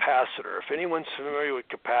big capacitor. If anyone's familiar with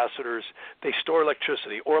capacitors, they store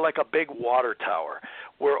electricity, or like a big water tower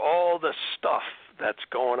where all the stuff that's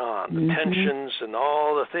going on, the tensions and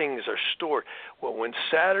all the things are stored. Well, when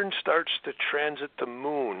Saturn starts to transit the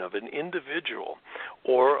moon of an individual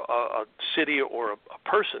or a city or a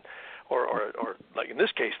person, or like in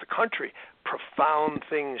this case, the country, profound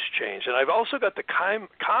things change. And I've also got the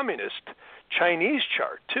communist Chinese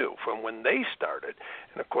chart, too, from when they started.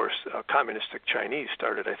 And, of course, communistic Chinese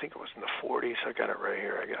started, I think it was in the 40s. I got it right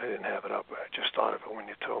here. I didn't have it up. I just thought of it when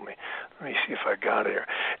you told me. Let me see if I got it here.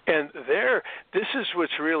 And this is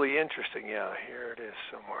what's really interesting. Yeah, here it is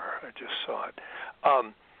somewhere. I just saw it.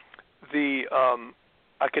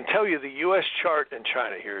 I can tell you the U.S. chart in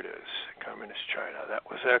China. Here it is, Communist China. That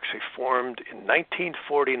was actually formed in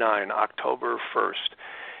 1949, October 1st,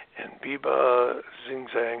 in Biba,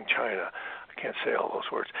 Xinjiang, China. I can't say all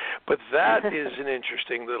those words. But that is an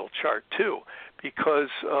interesting little chart, too, because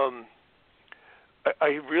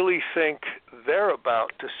I really think they're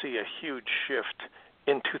about to see a huge shift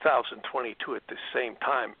in 2022 at the same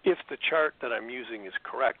time, if the chart that I'm using is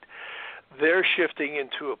correct. They're shifting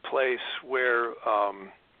into a place where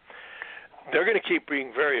they're going to keep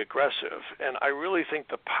being very aggressive, and I really think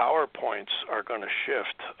the PowerPoints are going to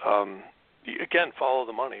shift. Again, follow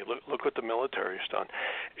the money. Look what the military has done.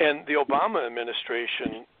 And the Obama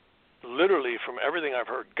administration, literally, from everything I've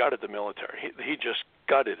heard, gutted the military. He just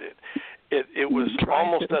gutted it. It was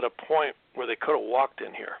almost at a point where they could have walked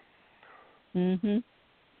in here.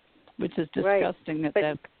 Which is disgusting that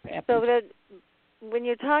that happened. So that when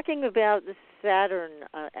you're talking about the Saturn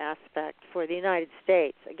aspect for the United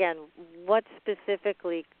States, again, what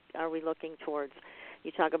specifically are we looking towards?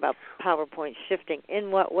 You talk about PowerPoint shifting. In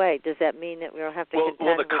what way? Does that mean that we'll have to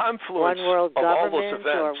contend the confluence with one world of all those government,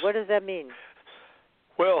 events, or what does that mean?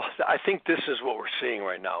 Well, I think this is what we're seeing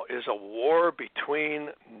right now, is a war between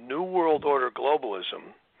New World Order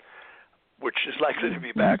globalism, which is likely to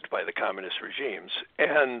be backed by the communist regimes,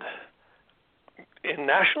 and in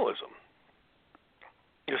nationalism.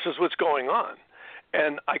 This is what's going on.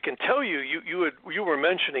 And I can tell you, you were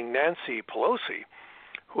mentioning Nancy Pelosi,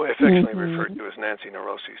 who I affectionately referred to as Nancy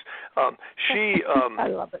Neuroses. She, I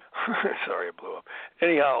love it. Sorry, it blew up.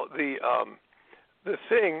 Anyhow, the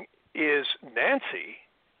thing is, Nancy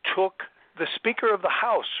took the Speaker of the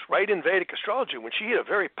House right in Vedic astrology when she had a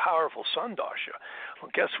very powerful sun dasha.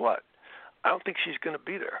 Well, guess what? I don't think she's going to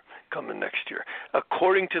be there coming next year.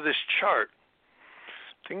 According to this chart,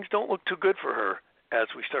 things don't look too good for her as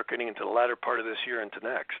we start getting into the latter part of this year into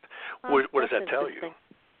next. What does that tell you?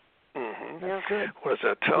 Yeah. What does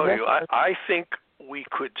that tell you? I think we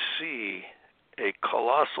could see a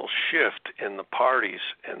colossal shift in the parties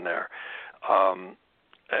in there.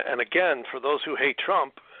 And again, for those who hate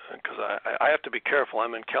Trump, because I have to be careful.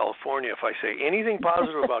 I'm in California. If I say anything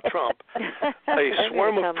positive about Trump, a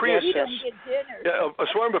swarm of Priuses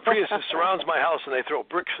surrounds my house and they throw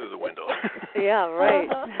bricks through the window. Yeah, right.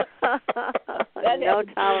 No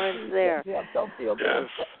tolerance there. Yeah, don't feel bad.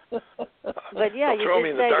 Yes. But yeah, you throw me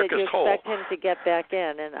did in the say that you darkest hole. expect him to get back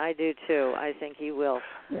in, and I do too. I think he will.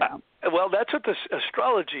 Yeah. Well, that's what the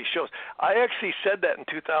astrology shows. I actually said that in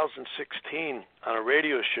 2016 on a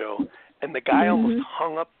radio show, and the guy almost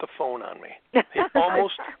hung up the phone on me.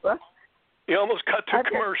 He almost cut to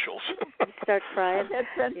commercials. Start crying. I've had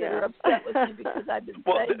friends that are upset with me because I've been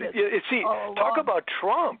saying this all talk along. about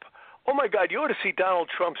Trump. Oh, my God, you ought to see Donald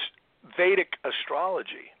Trump's Vedic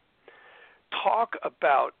astrology. Talk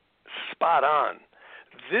about spot on.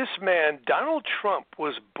 This man, Donald Trump,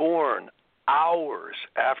 was born hours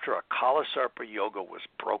after a Kalasarpa Yoga was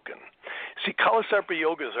broken. See, Kalasarpa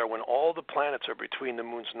Yogas are when all the planets are between the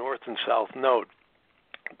moon's north and south node.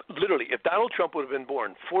 Literally, if Donald Trump would have been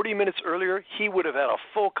born 40 minutes earlier, he would have had a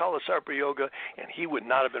full Kalasarpa Yoga, and he would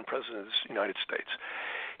not have been president of the United States.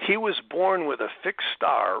 He was born with a fixed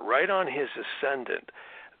star right on his ascendant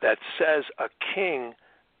that says a king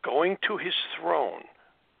going to his throne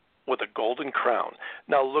with a golden crown.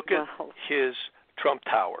 Now look at his Trump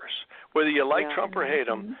Towers. Whether you like Trump or hate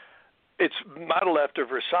him, it's modeled after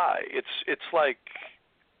Versailles. It's like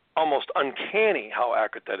almost uncanny how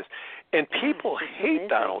accurate that is. And people hate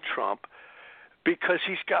Donald Trump because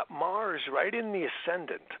he's got Mars right in the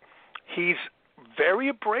ascendant. He's very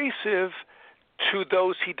abrasive to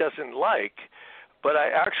those he doesn't like, but I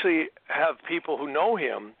actually have people who know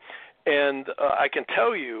him, and I can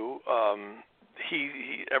tell you,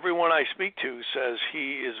 he everyone I speak to says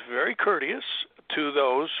he is very courteous to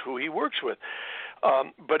those who he works with.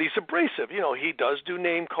 But he's abrasive. He does do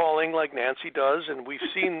name calling like Nancy does, and we've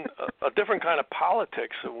seen a different kind of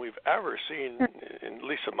politics than we've ever seen, at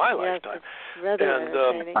least in my lifetime. Rather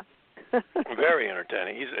entertaining. Very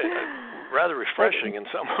entertaining. He's rather refreshing in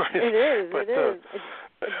some ways. It is.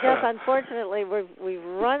 Jeff, unfortunately, we've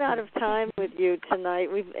run out of time with you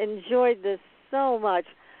tonight. We've enjoyed this so much.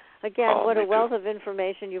 Again, what a wealth of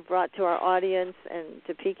information you've brought to our audience and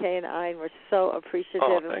to PK and I, and we're so appreciative.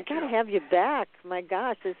 And we've got to have you back. My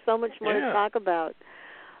gosh, there's so much more to talk about.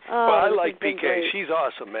 Well, I like PK. Great. She's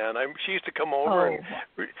awesome, man. She used to come over and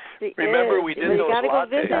remember we did those lattes. You got to go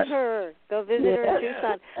visit her. Go visit her in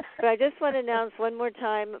Tucson. But I just want to announce one more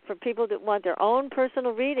time for people that want their own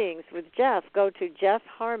personal readings with Jeff, go to Jeff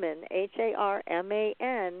Harman,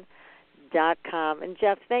 HARMAN.com. And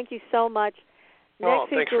Jeff, thank you so much.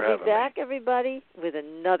 Next week we'll be back, everybody, with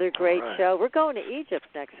another great show. We're going to Egypt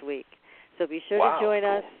next week, so be sure to join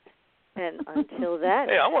us. And until then,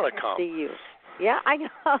 hey, I want to come. See you. Yeah, I know.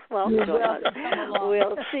 Well,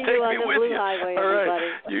 we'll see you on the Blue Highway, everybody.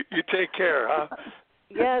 Right. You take care, huh?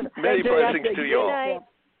 Yes. Many blessings to you all. Good night.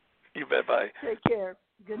 You bet. Bye. Take care.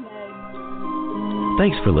 Good night.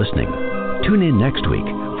 Thanks for listening. Tune in next week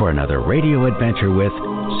for another radio adventure with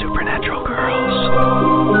Supernatural Girls.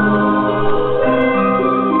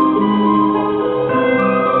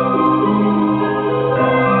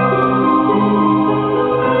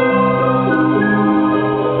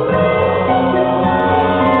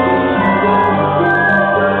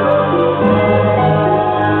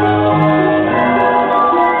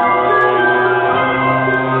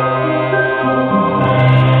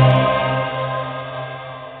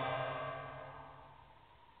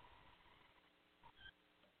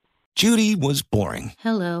 Judy was boring.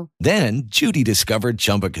 Hello. Then Judy discovered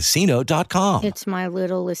ChumbaCasino.com. It's my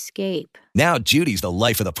little escape. Now Judy's the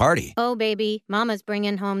life of the party. Oh, baby, mama's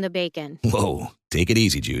bringing home the bacon. Whoa, take it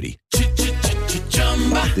easy, Judy.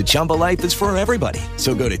 The Chumba life is for everybody.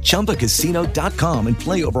 So go to ChumbaCasino.com and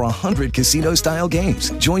play over 100 casino-style games.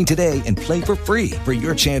 Join today and play for free for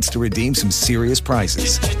your chance to redeem some serious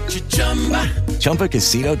prizes.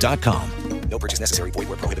 ChumbaCasino.com. No purchase necessary. Void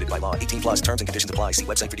where prohibited by law. 18+ terms and conditions apply. See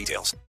website for details.